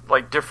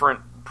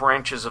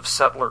branches of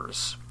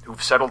settlers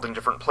who've settled in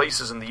different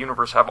places in the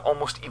universe have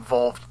almost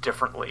evolved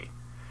differently.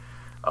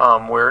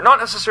 Where not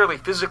necessarily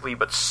physically,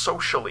 but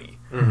socially,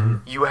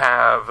 you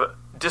have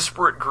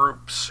disparate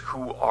groups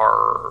who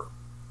are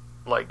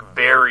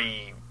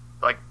very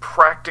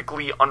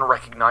practically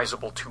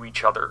unrecognizable to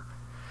each other.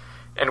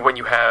 And when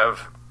you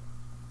have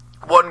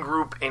one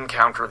group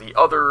encounter the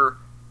other,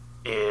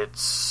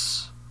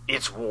 it's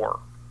war.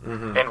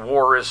 And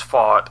war is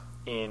fought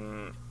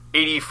in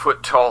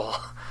 80-foot tall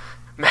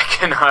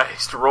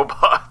mechanized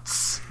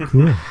robots.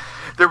 Cool.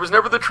 There was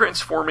never the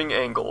transforming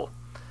angle.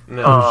 No,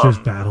 It was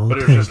just battle. but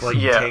it was tanks. just like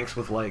tanks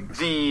with legs.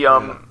 The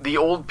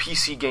old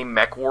PC game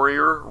Mech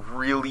Warrior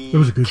really It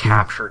was a good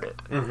captured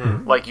it.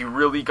 Like, you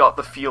really got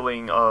the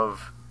feeling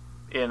of,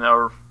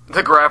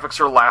 the graphics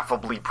are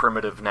laughably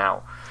primitive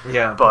now.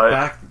 Yeah,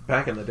 but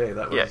back in the day,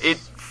 that was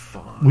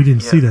fun. We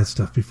didn't see that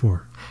stuff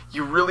before.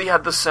 You really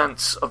had the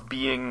sense of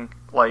being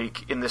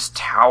in this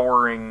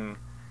towering,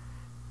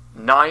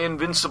 nigh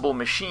invincible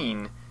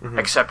machine,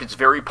 except it's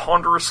very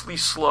ponderously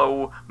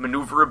slow,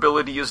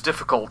 maneuverability is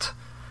difficult.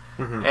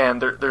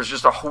 And there's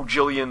just a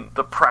hojillion.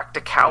 The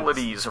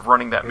practicalities of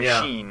running that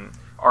machine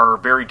are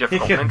very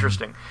difficult and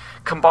interesting.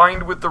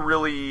 Combined with the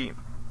really,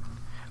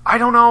 I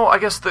don't know, I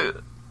guess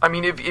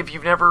if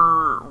you've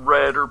never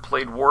read or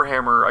played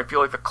Warhammer, I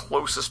feel like the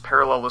closest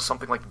parallel is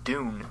something like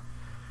Dune.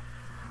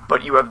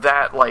 But you have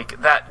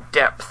that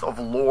depth of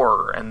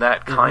lore and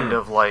that kind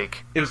of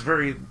It was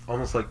very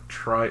almost like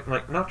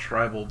not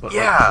tribal, but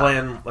Yeah.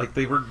 clan. Like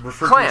they were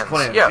referred clans. to as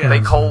clans. Yeah, they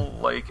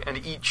call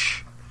and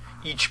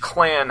each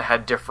clan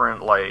had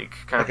different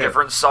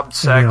different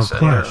subsects. And they all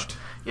clashed.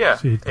 Yeah,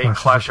 So you'd a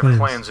clash of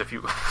clans. If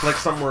you Like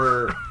some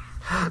were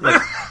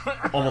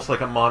almost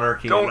like a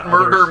monarchy. don't and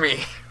murder others,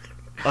 me.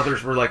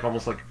 Others were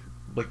almost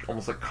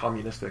like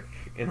communistic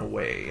in a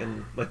way,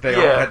 and they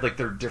all had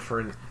their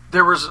different.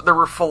 There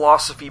were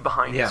philosophy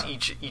behind Yeah.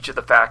 each of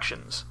the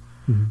factions,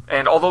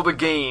 and although the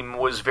game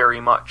was very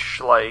much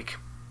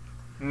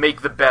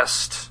make the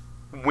best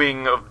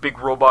wing of big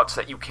robots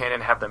that you can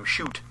and have them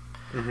shoot,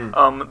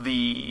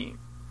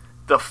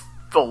 the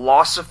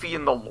philosophy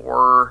and the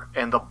lore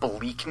and the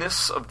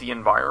bleakness of the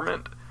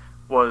environment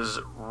was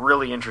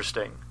really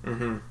interesting.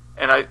 And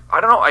I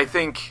don't know. I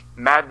think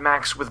Mad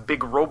Max with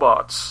big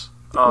robots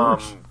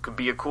could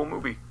be a cool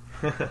movie.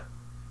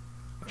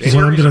 James,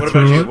 What I'm gonna what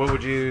throw about you? out-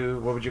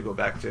 What would you go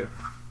back to?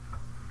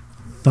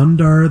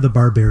 Thundar the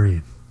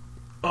Barbarian.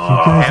 You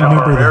guys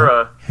remember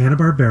that?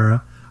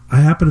 Hanna-Barbera.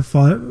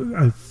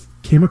 I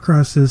came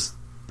across this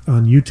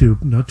on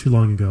YouTube not too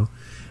long ago,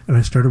 and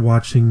I started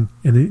watching,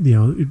 and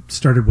it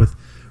started with,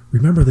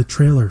 remember the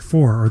trailer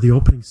for, or the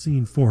opening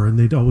scene for, and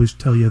they'd always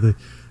tell you and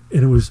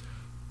it was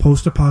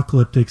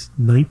post-apocalyptic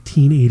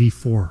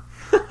 1984.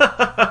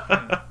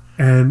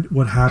 And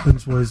what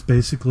happens was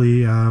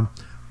basically a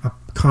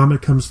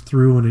comet comes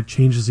through and it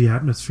changes the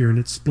atmosphere and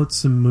it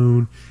splits the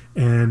moon,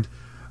 and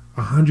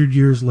 100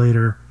 years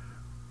later,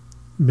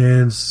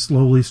 man's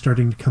slowly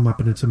starting to come up,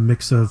 and it's a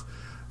mix of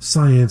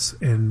science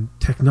and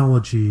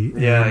technology.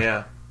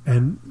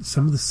 And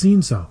some of the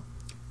scenes, though,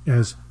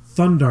 as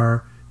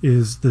Thundar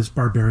is this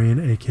barbarian,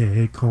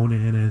 aka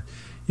Conan,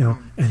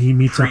 and he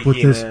meets up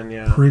with this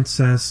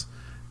princess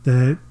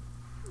that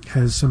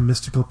has some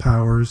mystical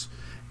powers,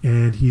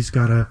 and he's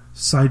got a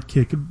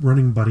sidekick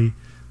running buddy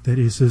that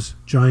is this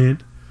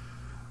giant,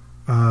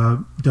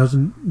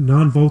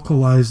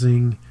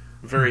 non-vocalizing,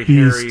 very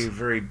beast. hairy,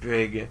 very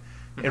big.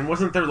 And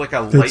wasn't there a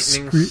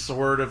lightning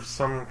sword of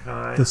some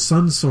kind? The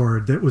sun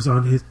sword that was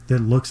on his, that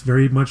looks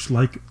very much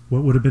like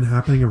what would have been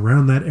happening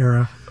around that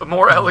era. A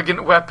more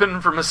elegant weapon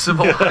from a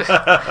civilized.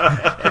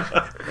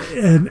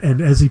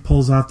 and as he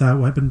pulls out that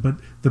weapon,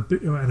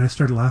 and I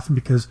started laughing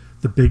because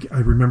I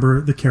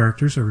remember the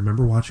characters, I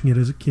remember watching it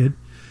as a kid,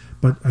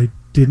 but I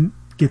didn't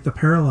get the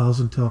parallels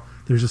until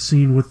there's a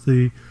scene with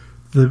the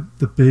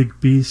big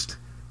beast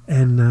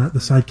and the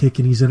sidekick,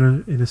 and he's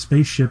in a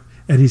spaceship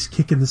and he's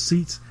kicking the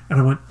seats, and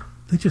I went,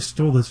 they just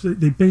stole this.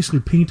 They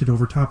basically painted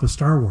over top of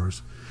Star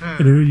Wars,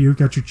 and you've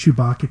got your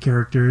Chewbacca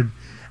character,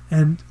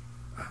 and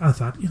I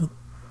thought,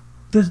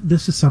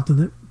 this is something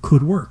that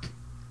could work,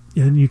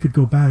 and you could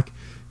go back,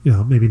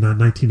 maybe not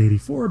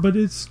 1984, but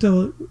it's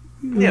still,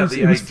 the it was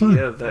idea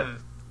fun. that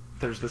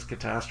there's this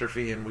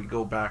catastrophe and we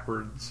go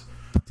backwards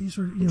But these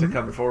are, to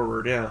come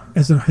forward, yeah.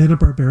 as a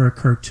Hanna-Barbera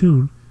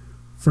cartoon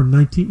from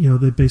they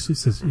basically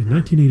says, in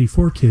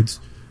 1984, kids,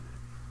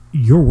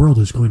 your world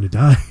is going to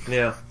die.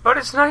 Yeah. But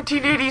it's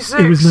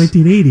 1986. It was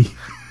 1980.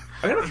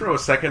 I'm going to throw a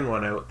second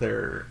one out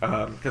there,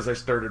 because I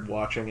started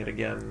watching it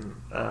again,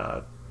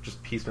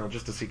 just piecemeal,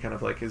 just to see kind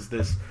of like, is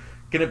this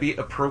going to be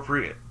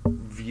appropriate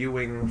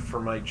viewing for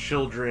my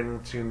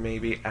children to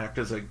maybe act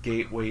as a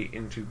gateway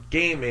into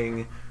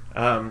gaming?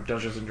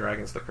 Dungeons and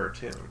Dragons, the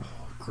cartoon.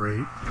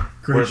 Great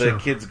where show. the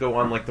kids go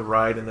on like the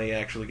ride and they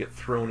actually get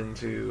thrown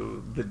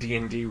into the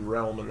D&D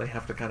realm and they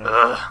have to kind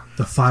of...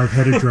 The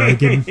 5-headed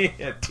dragon.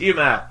 Yeah,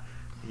 Tiamat.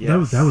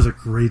 Yes. That was a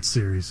great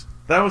series.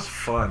 That was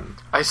fun.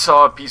 I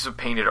saw a piece of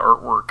painted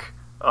artwork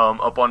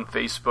up on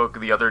Facebook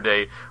the other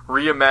day,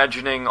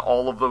 reimagining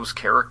all of those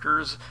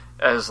characters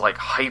as like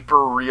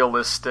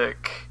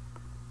hyper-realistic,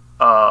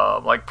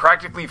 like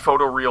practically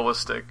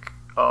photorealistic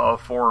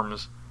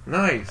forms.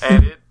 Nice.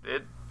 And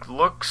it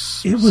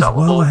looks It was sellable.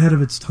 well ahead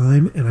of its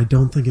time, and I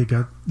don't think it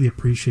got the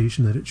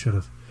appreciation that it should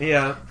have.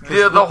 Yeah.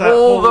 The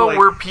whole though, like,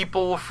 where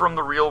people from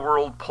the real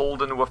world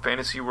pulled into a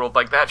fantasy world,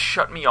 like that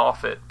shut me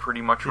off it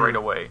pretty much right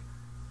away.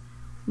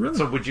 Really?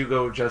 So would you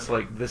go just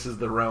like, this is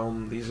the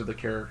realm, these are the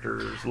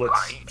characters,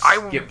 let's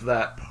skip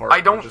that part?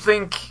 I don't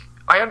think...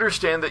 I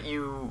understand that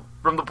you,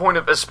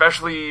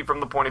 especially from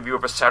the point of view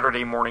of a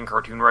Saturday morning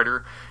cartoon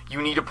writer,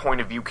 you need a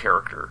point of view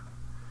character.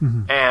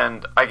 Mm-hmm.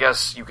 And I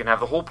guess you can have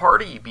the whole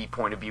party be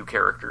point of view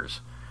characters.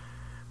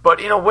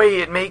 But in a way,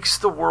 it makes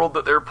the world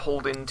that they're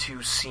pulled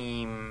into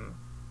seem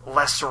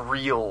less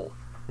real,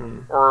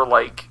 or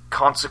like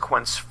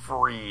consequence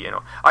free.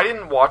 I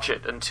didn't watch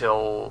it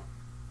until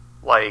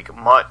like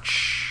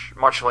much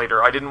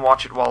later. I didn't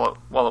watch it while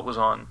it was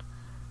on.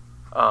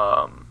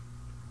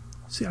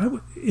 See,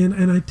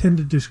 and I tend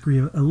to disagree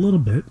a little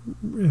bit,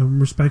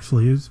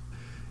 respectfully, is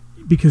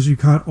because you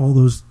caught all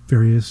those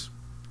various,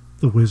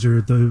 the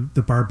wizard,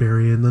 the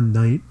barbarian, the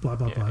knight, blah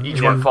blah blah.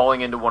 Each one falling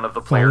into one of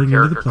the player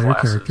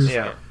classes. Characters.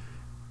 Yeah.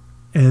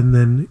 And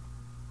then,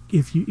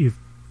 if it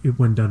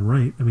when done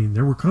right, I mean,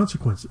 there were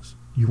consequences.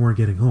 You weren't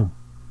getting home,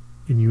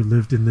 and you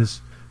lived in this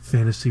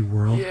fantasy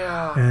world.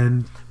 Yeah.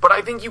 But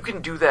I think you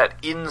can do that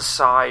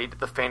inside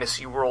the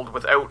fantasy world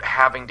without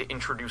having to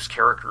introduce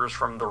characters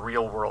from the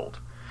real world.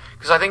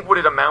 Because I think what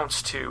it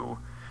amounts to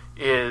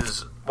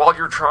is, while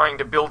you're trying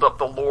to build up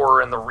the lore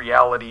and the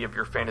reality of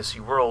your fantasy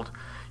world,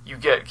 you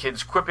get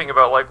kids quipping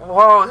about, like,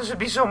 whoa, this would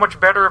be so much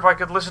better if I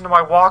could listen to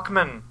my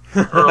Walkman.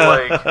 Or,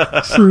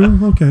 like... True,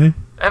 okay.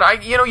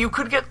 And, you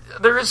could get...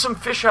 There is some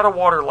fish out of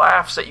water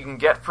laughs that you can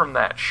get from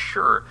that,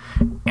 sure.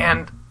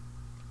 And...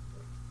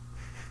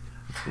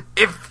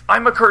 if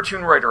I'm a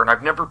cartoon writer and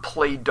I've never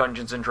played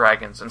Dungeons and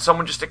Dragons and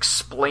someone just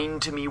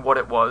explained to me what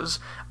it was,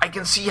 I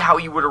can see how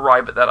you would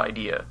arrive at that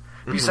idea.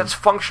 Because that's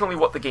functionally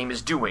what the game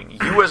is doing.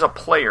 You as a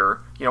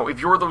player, if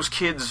you're those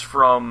kids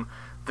from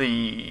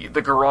the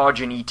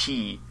garage in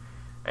E.T.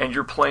 and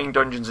you're playing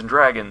Dungeons and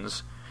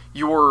Dragons,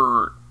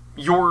 you're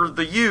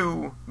the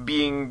you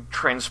being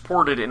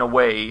transported in a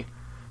way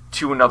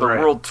to another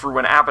world through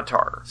an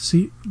avatar.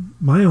 See,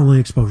 my only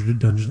exposure to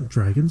Dungeons and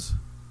Dragons,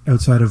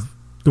 outside of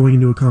going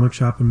into a comic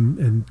shop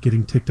and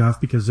getting ticked off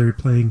because they're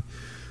playing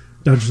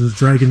Dungeons and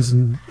Dragons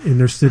and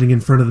they're sitting in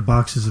front of the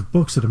boxes of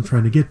books that I'm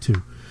trying to get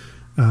to.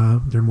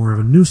 They're more of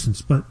a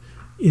nuisance, but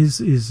is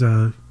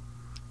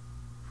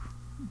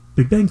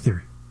Big Bang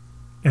Theory,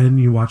 and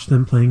you watch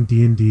them playing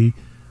D&D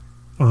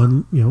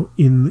on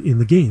in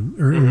the game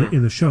or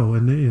in the show,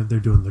 and they're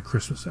doing the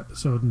Christmas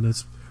episode and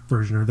this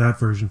version or that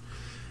version,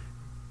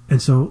 and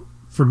so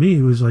for me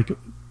it was like,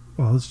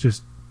 well, it's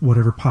just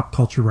whatever pop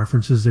culture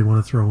references they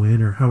want to throw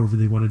in or however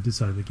they want to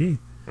design the game.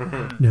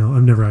 Now,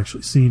 I've never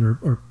actually seen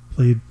or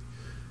played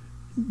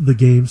the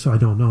game, so I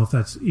don't know if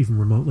that's even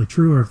remotely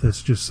true or if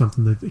that's just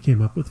something that they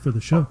came up with for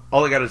the show.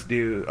 All I gotta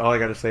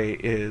say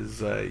is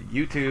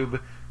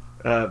YouTube,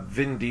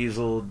 Vin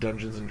Diesel,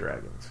 Dungeons and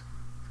Dragons.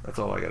 That's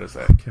all I gotta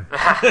say. Okay.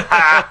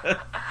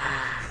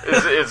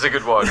 It's a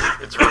good watch.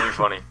 It's really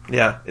funny.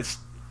 Yeah, it's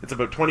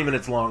about 20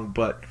 minutes long,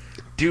 but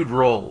dude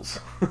rolls.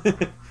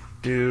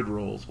 Dude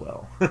rolls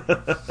well.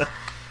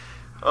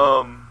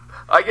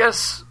 I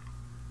guess,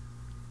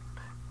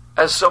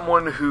 as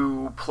someone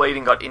who played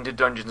and got into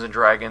Dungeons and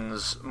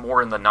Dragons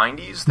more in the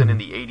 90s than in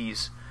the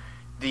 80s,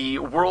 the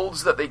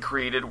worlds that they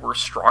created were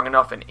strong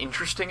enough and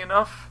interesting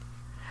enough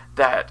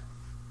that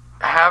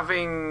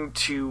having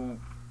to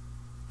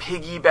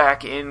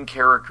piggyback in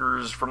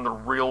characters from the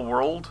real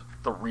world,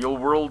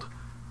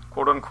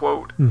 quote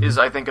unquote, is,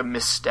 I think, a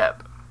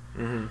misstep.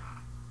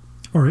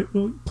 All right,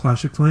 well,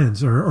 Clash of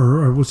Clans,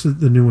 or what's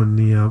the new one,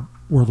 the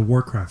World of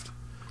Warcraft?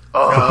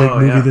 The big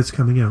movie that's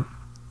coming out.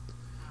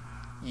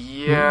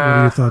 Yeah. What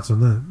are your thoughts on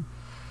that?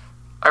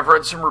 I've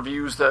read some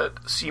reviews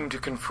that seem to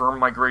confirm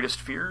my greatest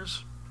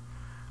fears.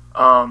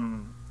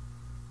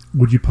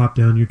 Would you pop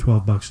down your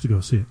 $12 to go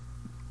see it?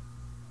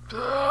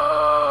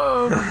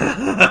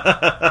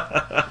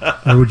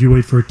 Or would you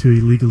wait for it to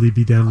illegally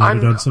be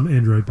downloaded on some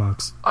Android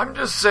box? I'm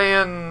just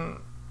saying,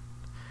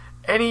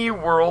 any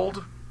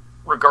world,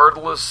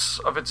 regardless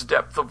of its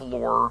depth of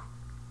lore,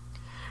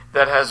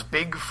 that has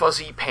big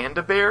fuzzy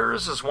panda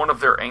bears as one of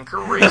their anchor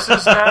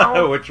races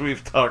now. Which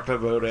we've talked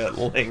about at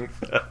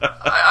length.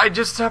 I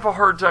just have a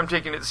hard time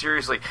taking it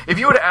seriously. If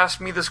you had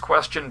asked me this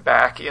question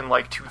back in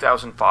like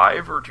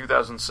 2005 or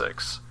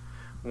 2006,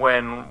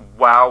 when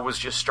WoW was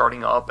just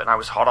starting up and I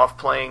was hot off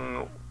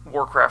playing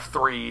Warcraft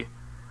 3,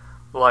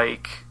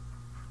 like,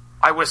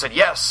 I would have said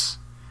yes,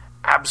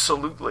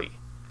 absolutely.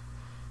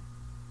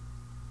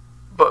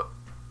 But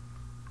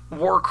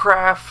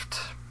Warcraft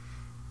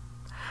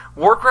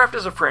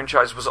as a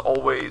franchise was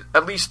always,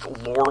 at least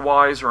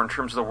lore-wise or in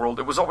terms of the world,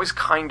 it was always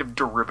kind of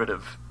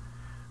derivative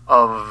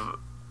of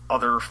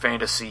other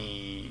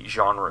fantasy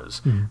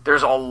genres. Mm-hmm.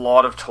 There's a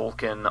lot of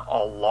Tolkien,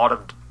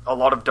 a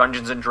lot of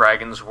Dungeons and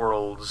Dragons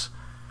worlds,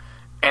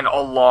 and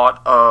a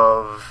lot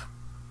of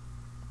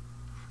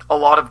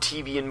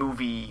TV and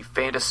movie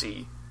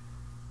fantasy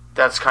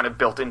that's kind of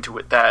built into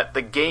it, that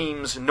the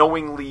games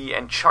knowingly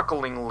and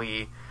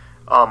chucklingly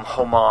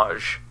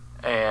homage,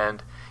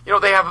 and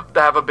they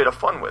have a bit of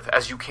fun with,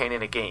 as you can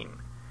in a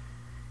game.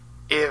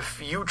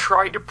 If you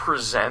try to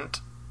present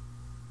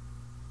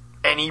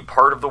any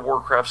part of the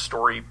Warcraft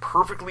story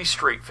perfectly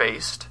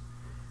straight-faced,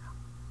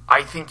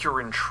 I think you're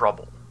in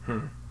trouble.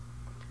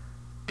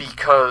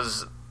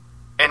 Because,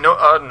 and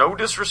no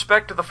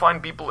disrespect to the fine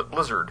people at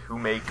Blizzard who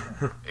make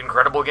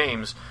incredible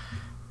games,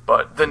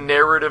 but the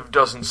narrative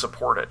doesn't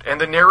support it.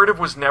 And the narrative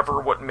was never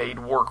what made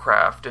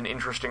Warcraft an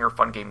interesting or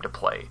fun game to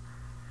play.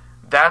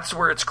 That's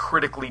where it's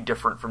critically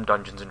different from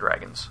Dungeons and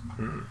Dragons.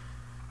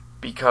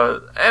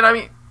 Because, and I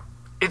mean,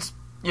 it's,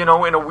 in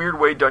a weird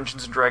way,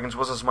 Dungeons and Dragons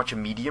was as much a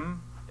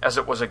medium as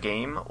it was a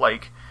game.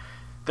 Like,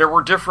 there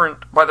were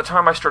different, by the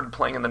time I started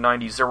playing in the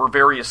 90s, there were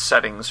various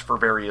settings for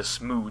various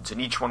moods,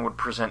 and each one would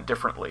present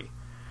differently.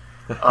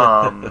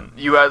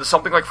 You had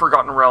something like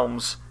Forgotten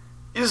Realms,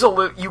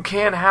 you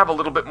can have a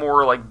little bit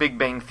more like Big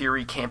Bang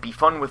Theory campy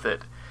fun with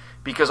it,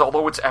 because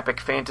although it's epic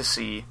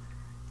fantasy,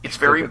 it's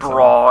very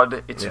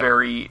broad,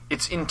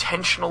 it's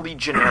intentionally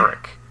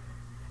generic,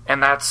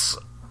 and that's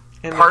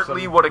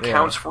partly what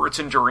accounts for its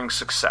enduring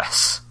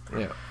success.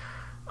 Yeah.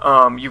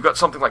 You've got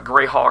something like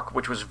Greyhawk,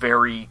 which was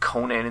very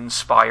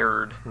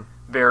Conan-inspired,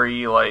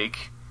 very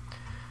like,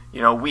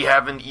 we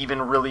haven't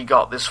even really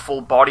got this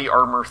full body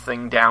armor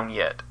thing down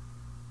yet,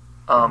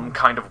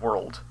 kind of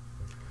world.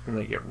 And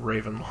they get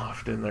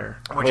Ravenloft in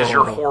there, which is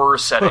your horror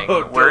setting.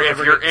 Where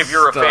if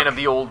you're a fan of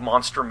the old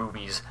monster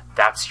movies,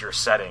 that's your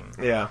setting.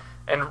 Yeah.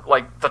 And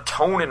like the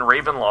tone in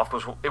Ravenloft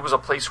was a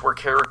place where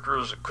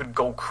characters could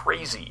go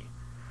crazy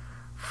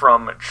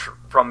from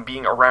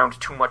being around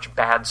too much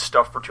bad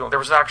stuff for too long. There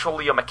was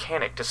actually a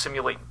mechanic to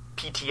simulate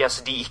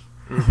PTSD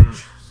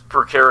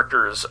for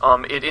characters.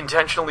 It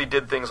intentionally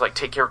did things like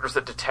take characters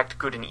that detect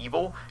good and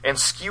evil and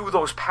skew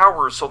those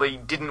powers so they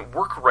didn't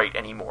work right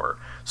anymore.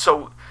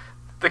 So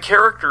the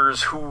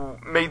characters who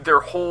made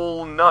their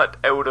whole nut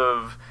out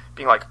of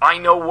being like, I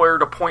know where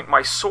to point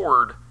my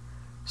sword,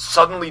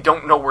 suddenly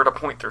don't know where to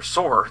point their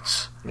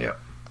swords. Yeah.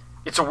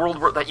 It's a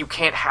world that you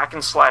can't hack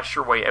and slash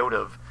your way out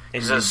of.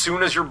 Because as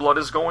soon as your blood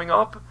is going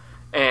up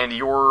and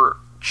you're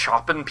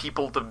chopping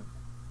people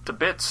to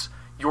bits,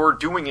 you're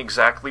doing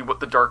exactly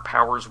what the dark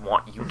powers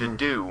want you to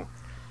do.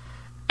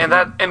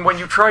 And when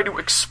you try to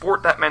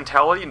export that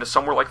mentality into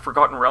somewhere like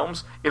Forgotten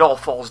Realms, it all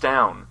falls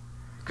down.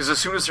 Because as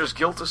soon as there's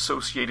guilt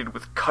associated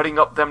with cutting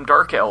up them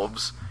dark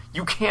elves,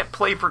 you can't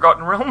play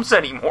Forgotten Realms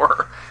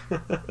anymore.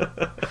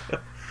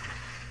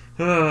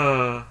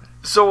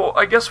 So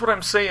I guess what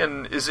I'm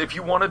saying is if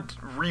you want to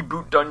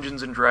reboot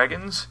Dungeons and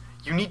Dragons,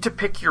 you need to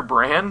pick your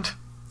brand.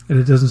 And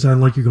it doesn't sound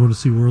like you're going to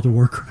see World of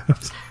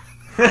Warcraft.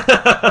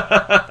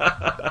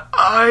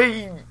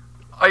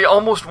 I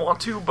almost want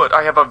to, but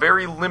I have a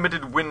very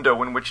limited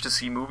window in which to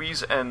see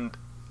movies, and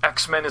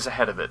X-Men is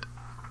ahead of it.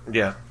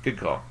 Yeah, good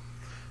call.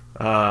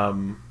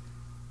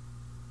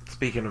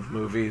 Speaking of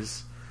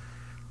movies,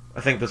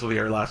 I think this will be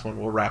our last one.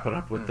 We'll wrap it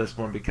up with this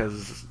one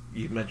because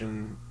you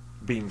mentioned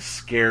being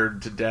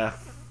scared to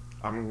death.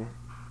 I'm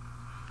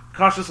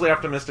cautiously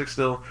optimistic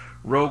still.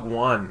 Rogue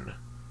One.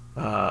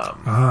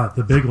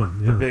 The big one.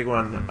 Yeah. The big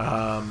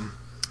one.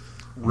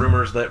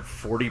 Rumors that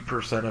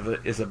 40% of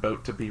it is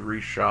about to be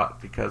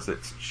reshot because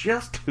it's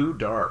just too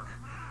dark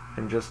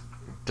and just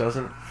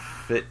doesn't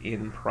fit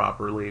in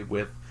properly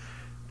with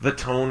the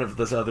tone of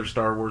this other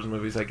Star Wars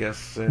movies, I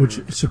guess. Which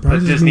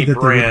surprises me that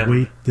they would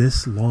wait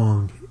this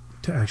long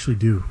to actually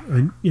do.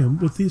 And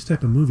with these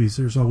type of movies,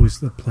 there's always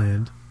the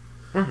planned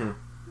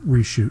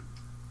reshoot.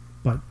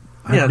 But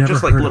I've never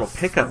just like heard little of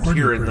pickups 40%.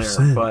 here and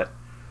there. But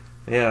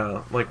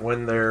yeah, like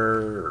when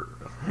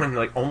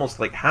like almost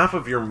like half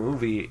of your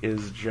movie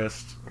is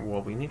just,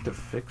 well, we need to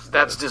fix that.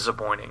 That's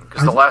disappointing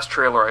because the last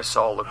trailer I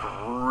saw looked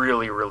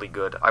really, really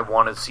good. I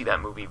wanted to see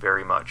that movie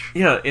very much.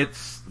 Yeah,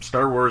 it's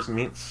Star Wars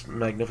meets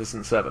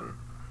Magnificent Seven,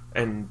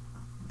 and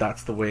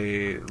that's the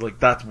way. Like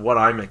that's what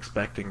I'm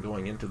expecting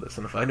going into this.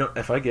 And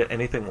if I get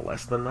anything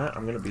less than that,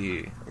 I'm gonna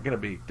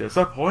be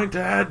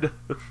disappointed.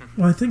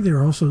 Well, I think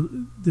they're also,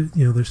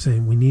 they're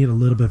saying we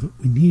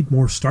need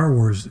more Star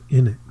Wars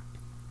in it.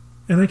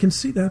 And I can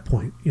see that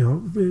point.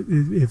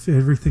 If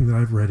everything that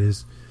I've read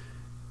is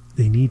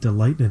they need to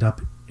lighten it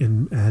up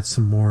and add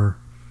some more.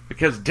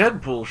 Because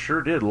Deadpool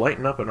sure did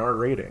lighten up an R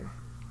rating.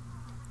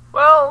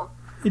 Well,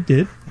 It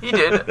did. he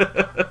did.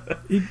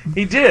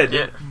 He did,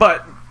 Yeah.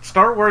 but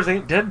Star Wars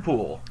ain't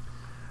Deadpool.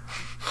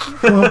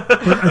 Well,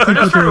 but I I'm think just what they trying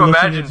were to looking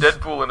imagine at is-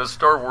 Deadpool in a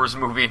Star Wars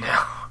movie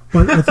now.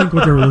 But I think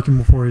what they were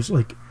looking for is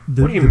like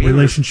the, What do you the mean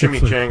relationships.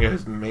 this Like, chimichanga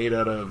is made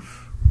out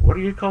of... What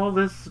do you call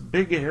this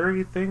big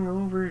hairy thing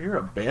over here?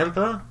 A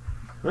bantha?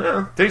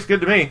 Well, tastes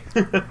good to me.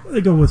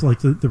 they go with like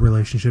the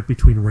relationship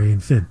between Rey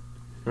and Finn.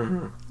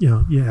 Mm-hmm. You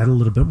know, you add a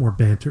little bit more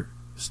banter.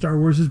 Star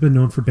Wars has been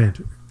known for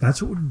banter.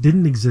 That's what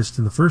didn't exist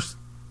in the first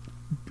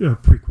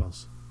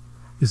prequels.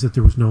 Is that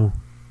there was no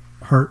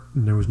heart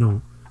and there was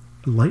no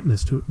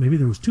lightness to it. Maybe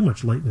there was too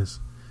much lightness.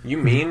 You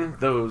mean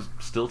those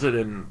stilted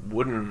and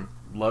wooden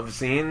love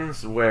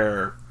scenes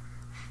where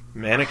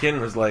Mannequin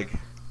was like,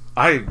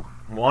 I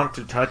want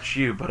to touch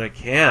you, but I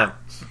can't,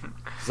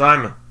 because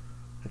I'm a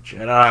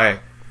Jedi.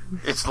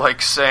 It's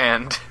like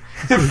sand.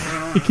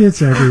 It gets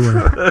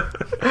everywhere.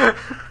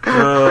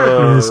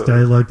 This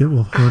dialogue that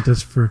will haunt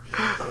us for.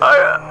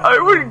 I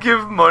would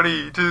give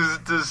money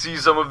to see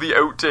some of the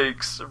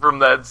outtakes from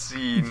that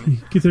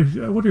scene.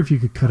 I wonder if you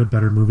could cut a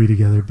better movie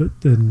together,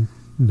 but then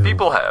no.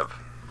 People have.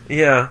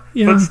 Yeah,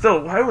 Yeah. but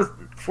still, why was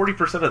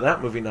 40% of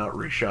that movie not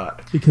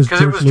reshot? Because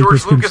Because it was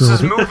George controlled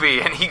Lucas's it. movie,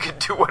 and he could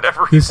do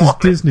whatever he This is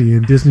wanted. Disney,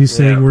 and Disney's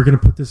saying Yeah. we're going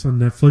to put this on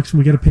Netflix, and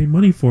we got to pay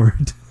money for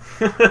it.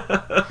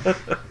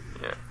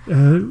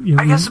 You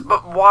know, I guess,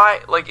 but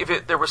why? Like,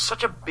 if there was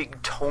such a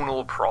big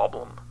tonal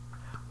problem,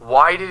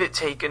 why did it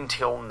take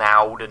until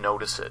now to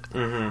notice it?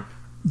 Mm-hmm.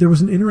 there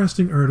was an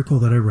interesting article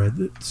that I read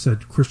that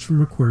said Christopher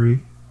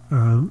McQuarrie,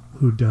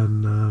 who's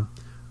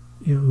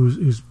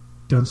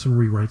done some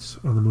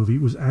rewrites on the movie,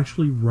 was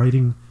actually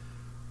writing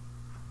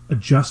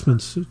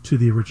adjustments to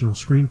the original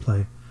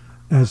screenplay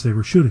as they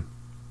were shooting.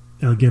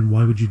 Now, again,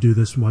 why would you do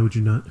this and why would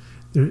you not?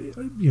 It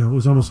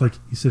was almost like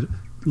he said,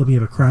 "Let me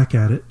have a crack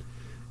at it."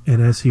 And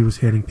as he was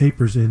handing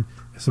papers in,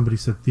 somebody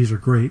said, "These are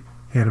great."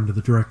 Hand them to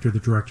the director. The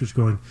director's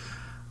going,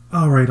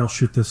 "All right, I'll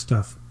shoot this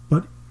stuff."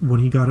 But when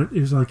he got it, it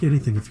was like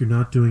anything. If you're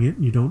not doing it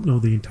and you don't know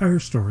the entire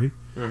story,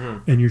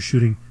 and you're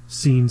shooting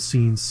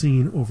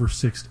scene over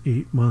 6 to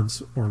 8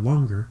 months or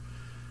longer,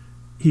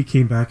 he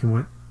came back and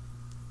went,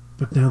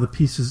 "But now the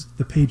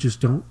pages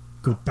don't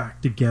go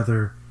back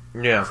together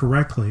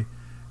correctly."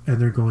 And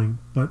they're going,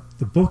 "But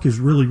the book is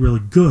really, really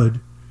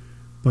good,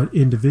 but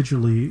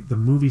individually the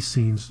movie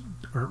scenes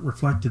aren't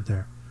reflected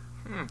there."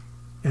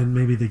 And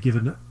maybe they give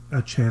it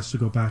a chance to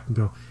go back and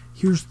go,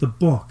 "Here's the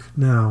book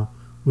now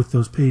with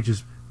those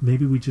pages.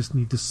 Maybe we just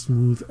need to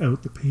smooth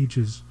out the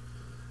pages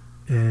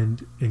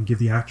and give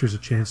the actors a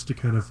chance to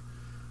kind of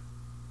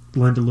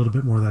blend a little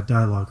bit more of that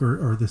dialogue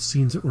or the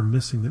scenes that were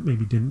missing that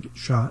maybe didn't get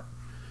shot."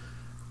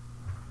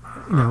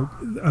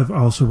 I've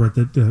also read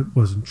that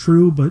wasn't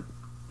true, but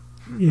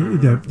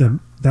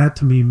that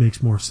to me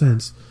makes more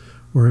sense.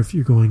 Where if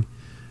you're going,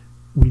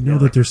 we know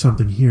that there's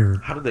something here.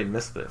 How did they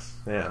miss this?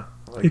 Yeah.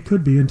 It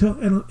could be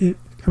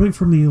coming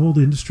from the old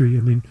industry.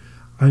 I mean,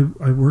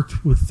 I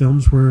worked with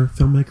films where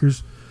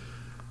filmmakers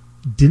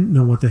didn't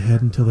know what they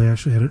had until they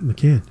actually had it in the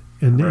can,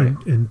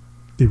 and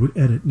they would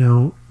edit.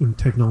 Now, when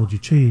technology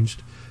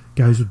changed,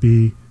 guys would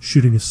be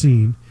shooting a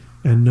scene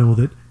and know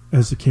that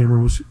as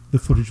the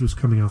footage was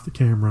coming off the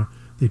camera,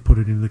 they'd put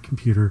it into the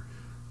computer,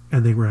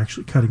 and they were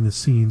actually cutting the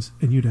scenes,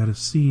 and you'd had a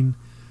scene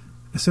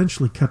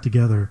essentially cut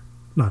together,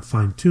 not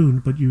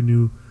fine-tuned, but you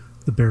knew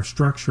the bare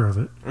structure of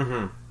it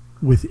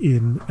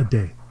within a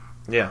day.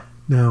 Yeah.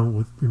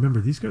 Now, remember,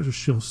 these guys are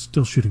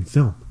still shooting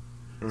film.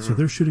 So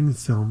they're shooting the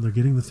film, they're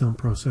getting the film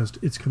processed,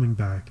 it's coming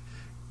back.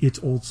 It's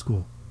old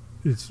school.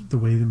 It's the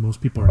way that most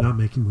people are not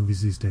making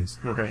movies these days.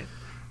 Right.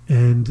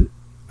 And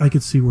I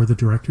could see where the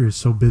director is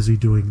so busy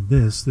doing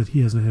this that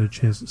he hasn't had a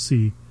chance to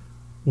see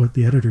what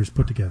the editors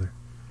put together.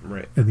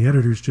 Right. And the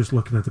editor's just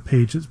looking at the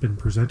page that's been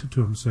presented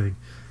to him saying,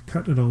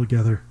 cutting it all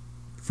together,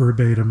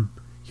 verbatim,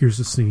 here's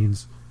the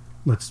scenes,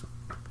 let's,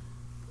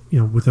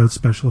 without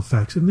special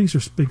effects. And these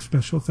are big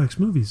special effects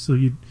movies, so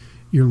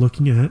you're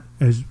looking at,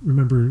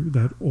 remember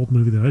that old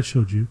movie that I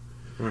showed you,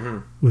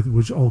 with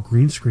which all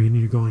green screen, and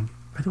you're going,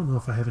 I don't know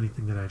if I have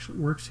anything that actually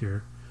works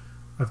here.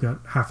 I've got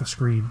half a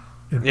screen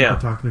and people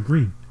talking to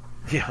green.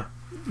 Yeah.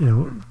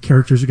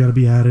 Characters have got to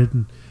be added,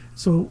 and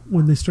so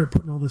when they start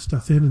putting all this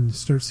stuff in and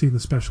start seeing the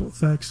special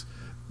effects,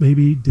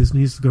 maybe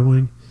Disney's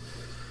going,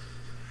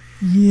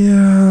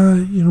 yeah,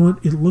 you know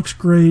what, it looks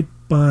great,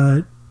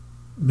 but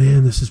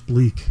man, this is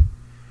bleak.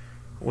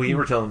 Well, you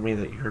were telling me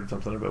that you heard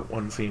something about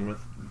one scene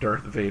with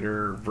Darth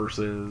Vader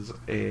versus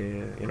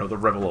the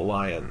Rebel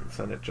Alliance,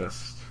 and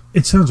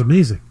it sounds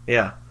amazing.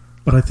 Yeah.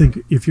 But I think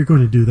if you're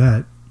going to do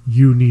that,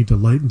 you need to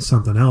lighten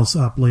something else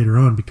up later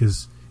on,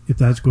 because if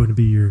that's going to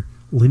be your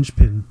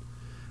linchpin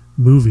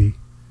movie,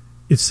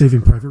 it's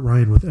Saving Private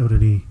Ryan without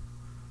any,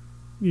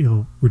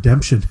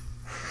 redemption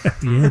at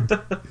the end.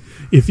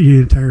 If the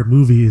entire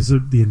movie is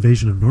the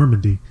invasion of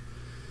Normandy,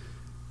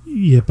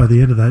 by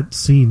the end of that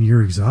scene,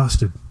 you're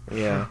exhausted.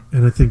 Yeah.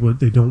 And I think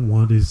what they don't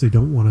want is they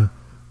don't want to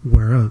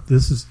wear out.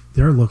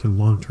 They're looking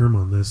long term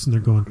on this, and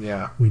they're going,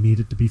 Yeah. we need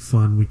it to be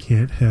fun. We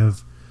can't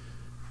have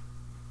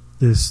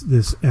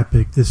this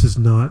epic. This is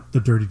not the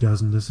Dirty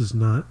Dozen. This is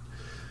not.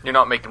 You're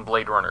not making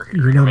Blade Runner here.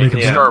 You're You're not making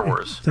making Star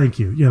Wars. Thank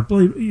you. Yeah,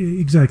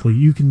 exactly.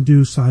 You can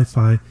do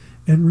sci-fi,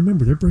 and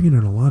remember, they're bringing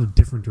in a lot of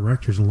different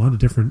directors, a lot of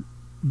different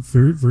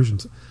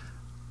versions.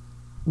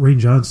 Rian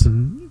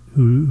Johnson,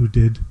 who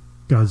did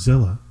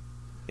Godzilla,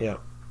 Yeah.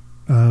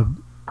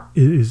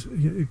 is,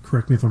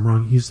 correct me if I'm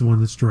wrong, he's the one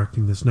that's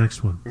directing this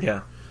next one.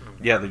 Yeah.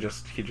 Yeah,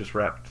 he just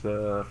wrapped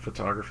the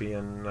photography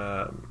in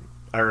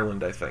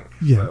Ireland, I think.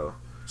 Yeah.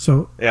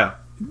 So yeah.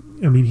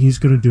 I mean, he's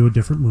going to do a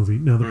different movie.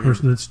 Now, the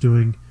person that's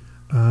doing,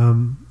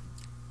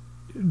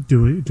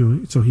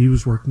 so he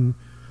was working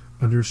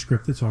under a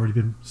script that's already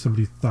been,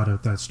 somebody thought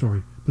out that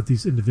story. But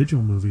these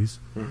individual movies,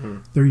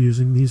 they're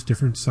using these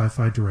different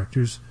sci-fi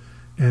directors,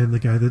 and the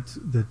guy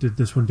that did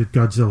this one did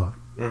Godzilla.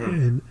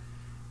 And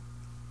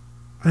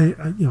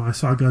I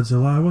saw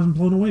Godzilla. I wasn't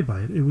blown away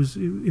by it. It was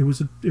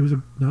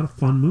not a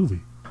fun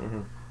movie.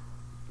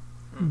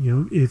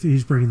 If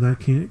he's bringing that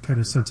kind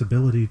of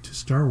sensibility to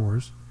Star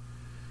Wars,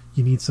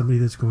 you need somebody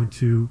that's going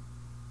to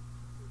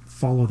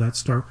follow that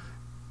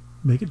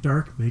make it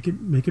dark, make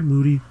it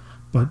moody,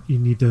 but you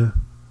need to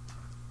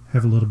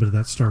have a little bit of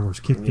that Star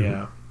Wars kick to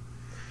it.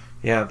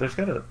 Yeah, it's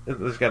got to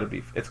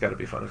be fun. It's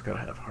got to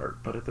have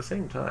heart, but at the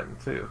same time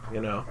too,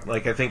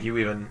 like I think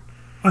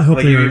I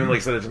hope you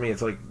even said it to me.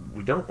 It's like,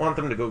 we don't want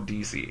them to go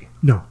DC.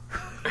 No.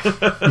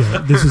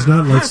 Yeah, this is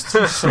not let's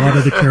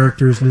slaughter the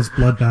characters in this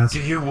bloodbath. Do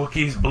you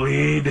Wookiees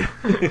bleed?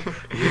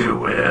 You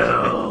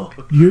will.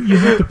 You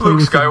have to play Luke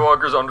with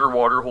Skywalker's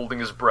underwater holding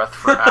his breath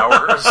for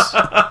hours.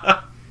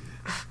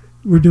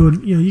 We're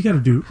doing, you got to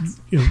do,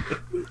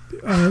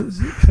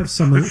 have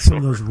some of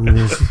those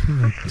rules.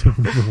 I don't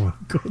even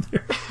want to go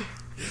there.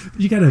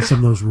 You got to have some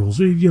of those rules.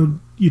 You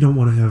don't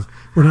want to have.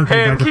 We're not going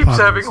Han back to keeps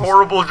having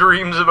horrible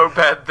dreams about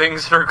bad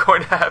things that are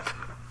going to happen.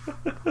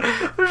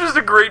 There's just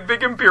a great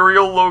big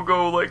Imperial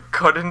logo,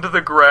 cut into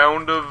the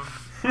ground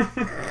of,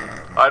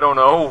 I don't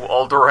know,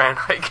 Alderaan,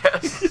 I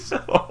guess.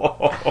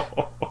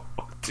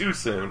 Too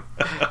soon.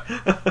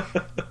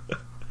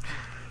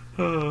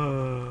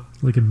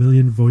 Like a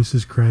million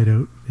voices cried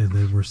out, and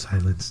then we're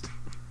silenced.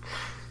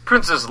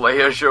 Princess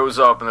Leia shows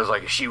up, and there's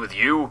like, is she with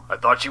you? I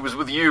thought she was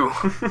with you.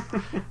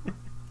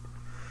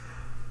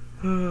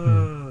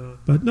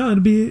 But no,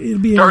 it'd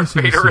be Darth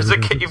interesting to Vader is see a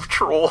what cave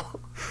troll.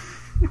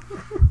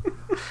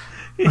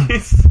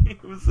 He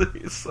was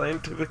a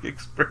scientific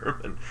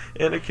experiment.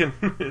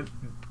 Anakin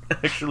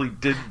actually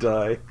did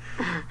die.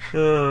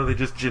 They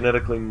just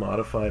genetically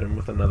modified him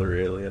with another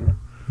alien,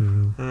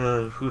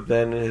 who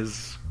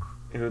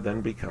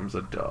then becomes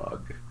a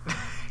dog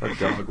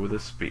with a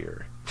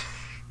spear.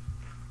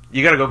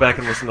 You got to go back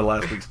and listen to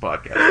last week's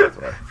podcast.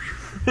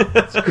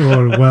 That's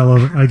why.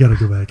 Well, I got to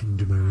go back and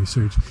do my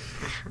research.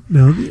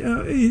 No,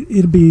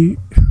 it'll be.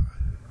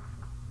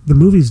 The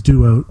movie's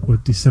due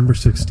out December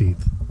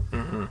 16th.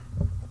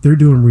 They're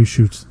doing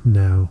reshoots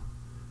now.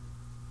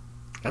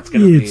 It's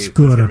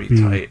gonna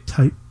be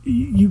tight.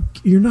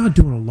 You're not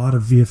doing a lot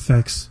of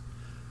VFX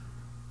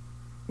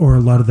or a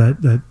lot of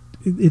that.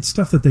 It's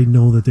stuff that they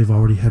know that they've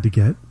already had to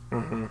get.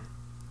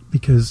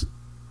 Because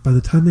by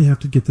the time they have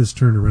to get this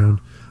turned around,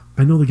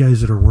 I know the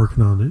guys that are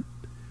working on it.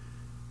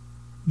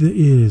 It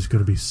is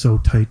going to be so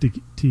tight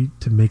to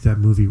make that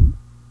movie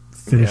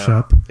finish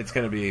up. It's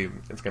going to be.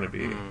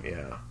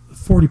 Yeah.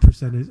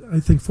 40% is. I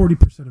think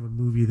 40% of a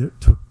movie that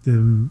took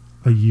them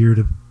a year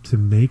to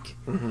make.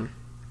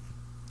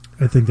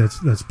 I think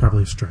that's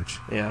probably a stretch.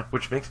 Yeah,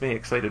 which makes me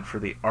excited for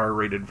the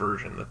R-rated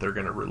version that they're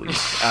going to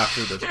release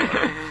after this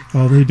one.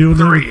 Oh, they do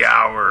 3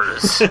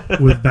 hours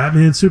with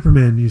Batman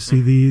Superman. You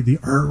see the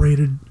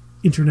R-rated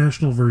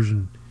international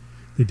version.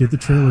 They did the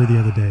trailer the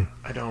other day.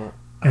 I don't.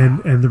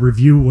 And the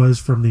review was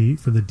from the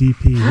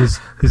DP.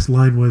 His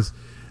line was,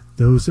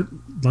 "Those that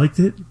liked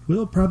it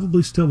will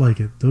probably still like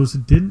it. Those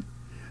that didn't,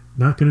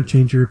 not going to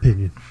change your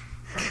opinion."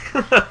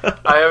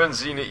 I haven't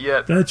seen it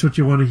yet. That's what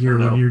you want to hear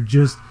when you're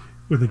just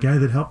with the guy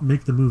that helped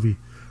make the movie,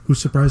 who's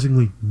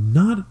surprisingly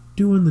not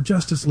doing the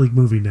Justice League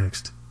movie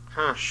next.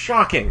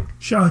 Shocking.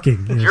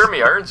 Yes.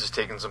 Jeremy Irons has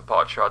taken some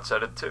pot shots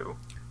at it too.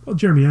 Well,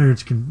 Jeremy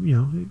Irons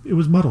it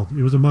was muddled.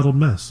 It was a muddled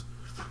mess.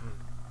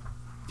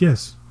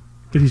 Yes.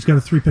 But he's got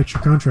a 3-picture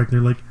contract, and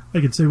they're like,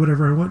 I can say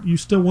whatever I want. You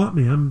still want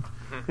me. I'm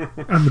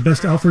the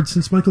best Alfred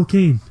since Michael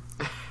Caine.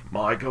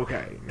 Michael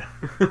Caine.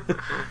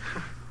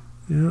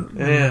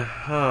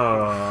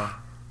 Yeah.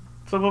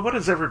 So, what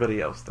does everybody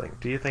else think?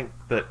 Do you think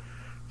that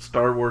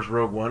Star Wars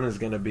Rogue One is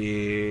going to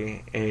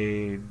be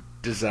a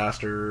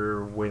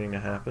disaster waiting to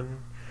happen?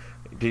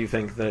 Do you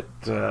think that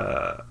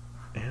that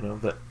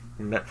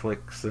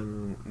Netflix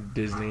and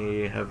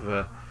Disney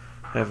have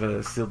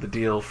sealed the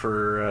deal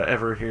for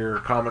ever here?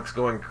 Comics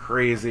going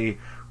crazy.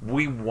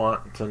 We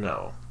want to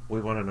know.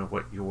 We want to know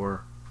what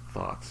your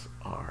thoughts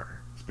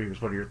are.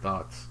 Speakers, what are your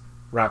thoughts?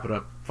 Wrap it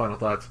up. Final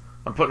thoughts.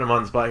 I'm putting them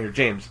on the spot here.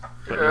 James,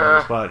 putting you on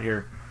the spot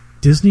here.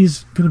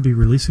 Disney's going to be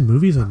releasing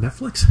movies on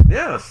Netflix?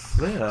 Yes.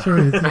 Yeah.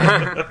 Sorry.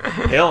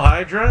 Hail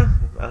Hydra?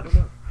 I don't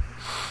know.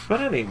 But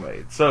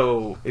anyway,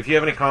 so if you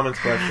have any comments,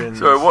 questions...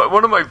 So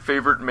one of my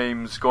favorite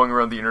memes going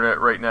around the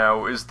internet right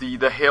now is the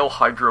Hail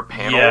Hydra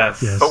panel,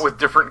 Yes. but with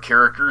different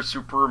characters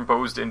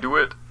superimposed into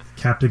it.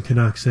 Captain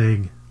Canuck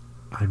saying,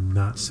 "I'm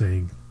not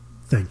saying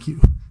thank you.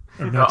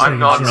 I'm not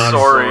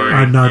sorry.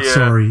 I'm not Yeah.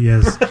 sorry."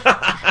 Yes.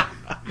 I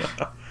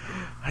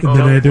And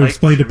then I had to don't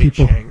explain to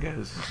people.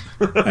 chimichangas.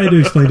 I had to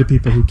explain to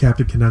people who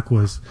Captain Canuck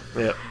was.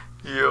 Yep.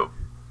 Yep.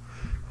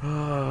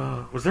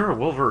 Was there a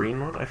Wolverine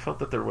one? I felt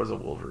that there was a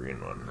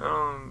Wolverine one.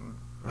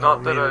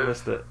 Not that maybe I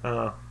missed it.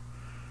 No,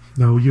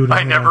 you and I.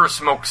 I never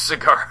smoked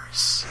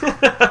cigars.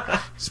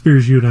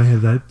 Spears, you and I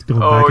had that going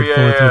back and forth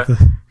yeah. with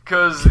the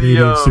Because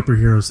Canadian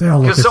superheroes. They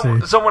all look the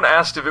same. someone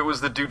asked if it was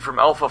the dude from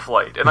Alpha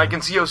Flight, and I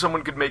can see how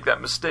someone could make that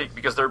mistake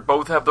because they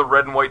both have the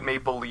red and white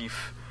maple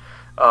leaf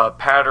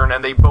pattern,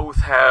 and they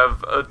both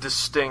have a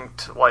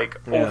distinct,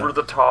 over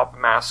the top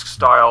mask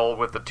style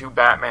with the two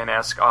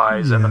Batman-esque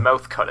eyes and the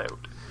mouth cut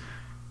out.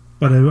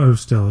 But I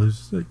was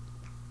like,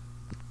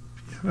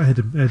 I had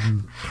to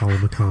call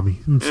him a commie.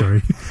 I'm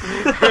sorry.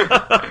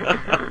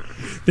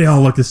 They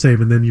all look the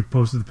same, and then you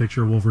posted the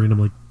picture of Wolverine. I'm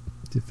like,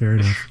 fair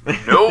enough.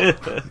 Nope.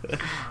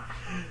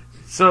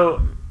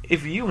 So,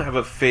 if you have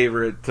a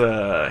favorite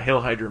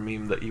Hail Hydra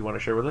meme that you want to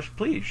share with us,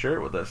 please share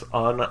it with us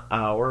on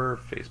our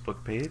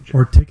Facebook page.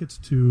 Or tickets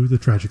to the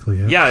Tragically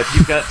Hip. Yeah, if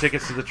you've got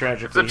tickets to the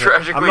Tragically The Hip.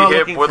 I'm Tragically not Hip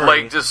looking would for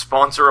like any. to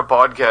sponsor a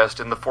podcast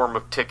in the form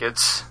of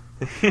tickets.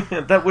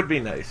 That would be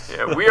nice.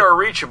 Yeah, we are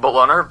reachable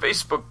on our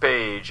Facebook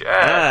page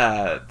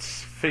At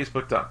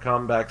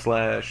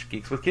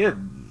facebook.com/Geeks with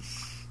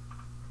Kids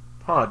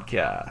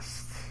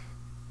podcast,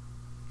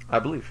 I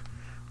believe.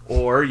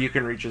 Or you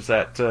can reach us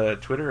at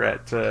Twitter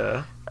at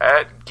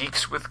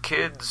Geeks with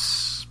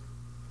Kids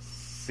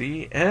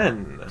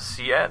CN.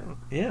 CN.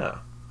 Yeah.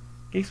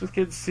 Geeks with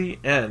Kids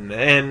CN.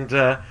 And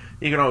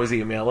you can always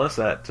email us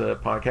at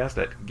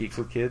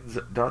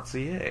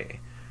podcast@geekswithkids.ca.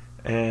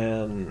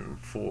 And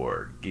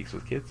for Geeks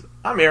with Kids,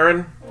 I'm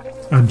Aaron.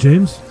 I'm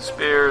James.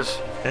 Spears.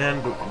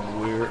 And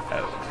we're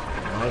out.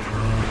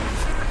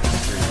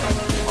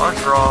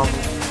 What's wrong?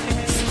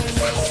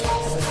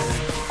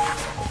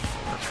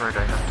 That's right,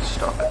 I have to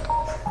stop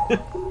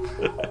it.